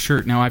through my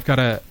shirt. Now, I've got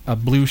a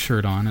blue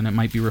shirt on, and it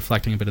might be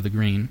reflecting a bit of the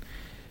green.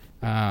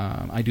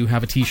 I do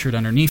have a t-shirt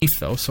underneath,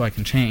 though, so I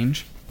can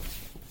change.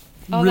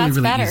 Oh, really, that's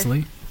really better.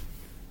 Easily.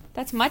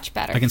 That's much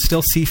better. I can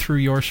still see through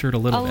your shirt a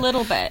little bit. A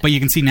little bit. But you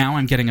can see now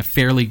I'm getting a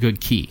fairly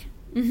good key.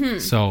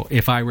 So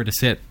if I were to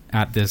sit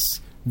at this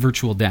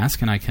virtual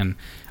desk, and I can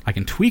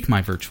tweak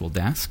my virtual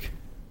desk,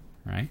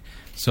 right?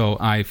 So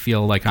I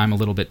feel like I'm a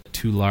little bit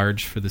too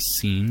large for this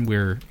scene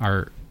where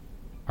our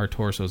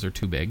torsos are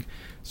too big.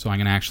 So I'm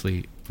going to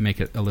actually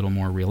make it a little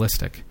more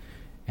realistic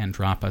and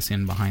drop us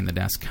in behind the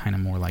desk kind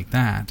of more like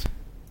that.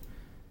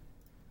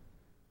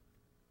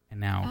 And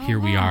now here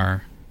we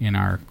are in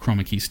our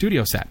Chromakey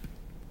studio set.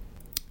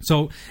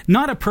 So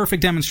not a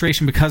perfect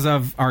demonstration because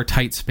of our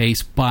tight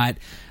space, but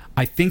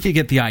I think you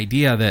get the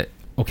idea that,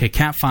 okay,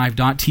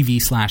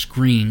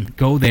 cat5.tv/green,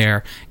 go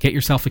there, get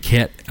yourself a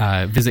kit,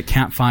 visit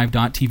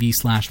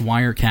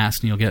cat5.tv/wirecast,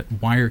 and you'll get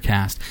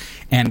Wirecast.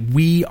 And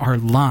we are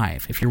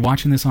live. If you're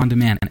watching this on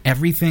demand, and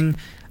everything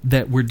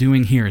that we're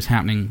doing here is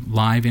happening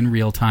live in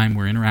real time.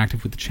 We're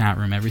interactive with the chat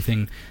room.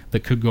 Everything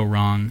that could go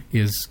wrong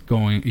is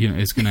going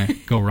to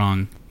go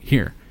wrong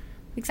here.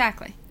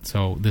 Exactly.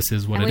 So this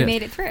is what it is. And we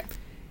made it through.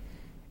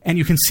 And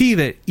you can see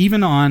that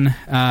even on,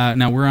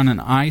 now we're on an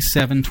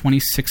i7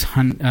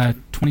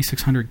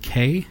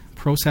 2600K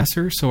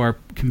processor, so our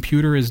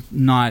computer is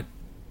not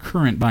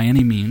current by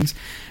any means.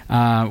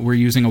 We're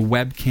using a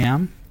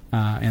webcam,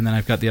 and then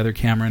I've got the other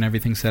camera and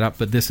everything set up,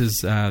 but this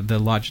is the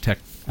Logitech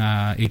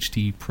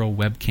HD Pro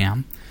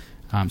webcam.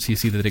 So you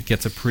see that it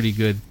gets a pretty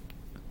good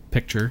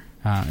picture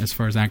as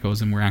far as that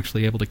goes, and we're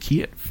actually able to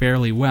key it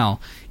fairly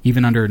well,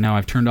 even under, now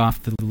I've turned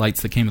off the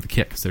lights that came with the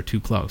kit because they're too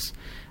close.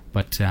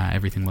 But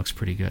everything looks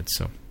pretty good.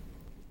 So,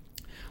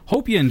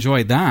 hope you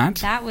enjoyed that.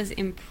 That was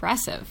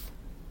impressive.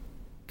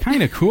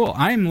 Kind of cool.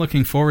 I'm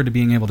looking forward to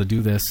being able to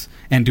do this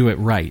and do it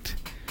right.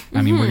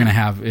 I mean, we're going to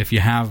have, if you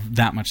have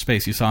that much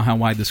space, you saw how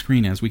wide the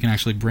screen is, we can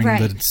actually bring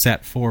the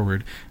set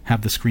forward,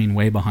 have the screen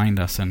way behind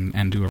us,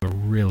 and do a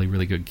really,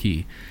 really good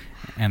key.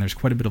 And there's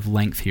quite a bit of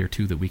length here,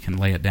 too, that we can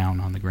lay it down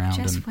on the ground.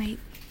 Just wait.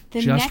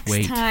 The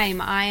next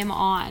time I am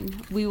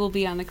on, we will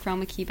be on the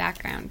Chromakey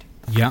background.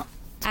 Yeah.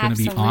 It's going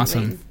to be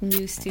awesome.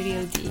 New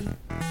Studio D.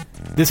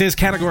 This is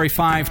Category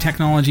 5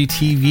 Technology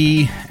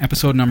TV,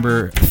 episode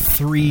number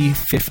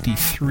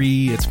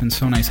 353. It's been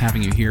so nice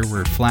having you here.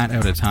 We're flat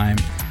out of time,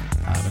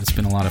 but it's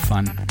been a lot of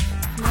fun.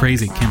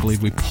 Crazy. Can't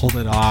believe we pulled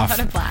it off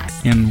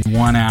in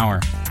 1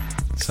 hour.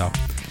 So, hope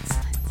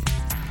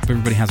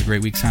everybody has a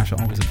great week. Sasha,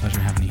 always a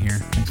pleasure having you here.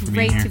 Thanks for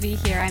being here. Great to be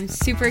here. I'm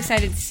super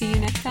excited to see you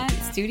next time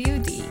at Studio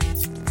D.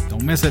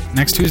 Don't miss it.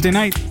 Next Tuesday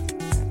night.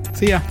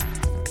 See ya.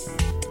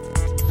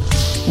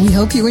 We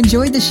hope you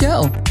enjoyed the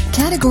show.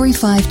 Category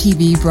 5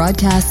 TV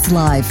broadcasts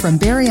live from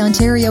Barrie,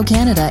 Ontario,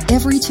 Canada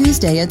every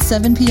Tuesday at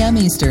 7 p.m.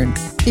 Eastern.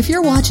 If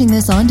you're watching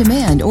this on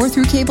demand or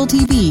through cable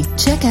TV,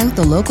 check out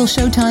the local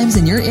show times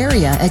in your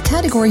area at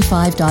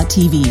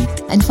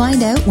category5.tv and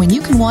find out when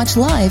you can watch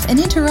live and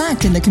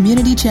interact in the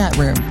community chat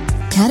room.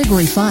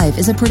 Category 5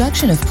 is a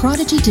production of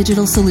Prodigy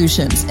Digital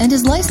Solutions and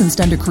is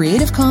licensed under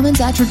Creative Commons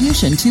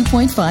Attribution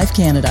 2.5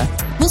 Canada.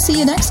 We'll see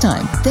you next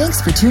time.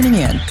 Thanks for tuning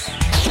in.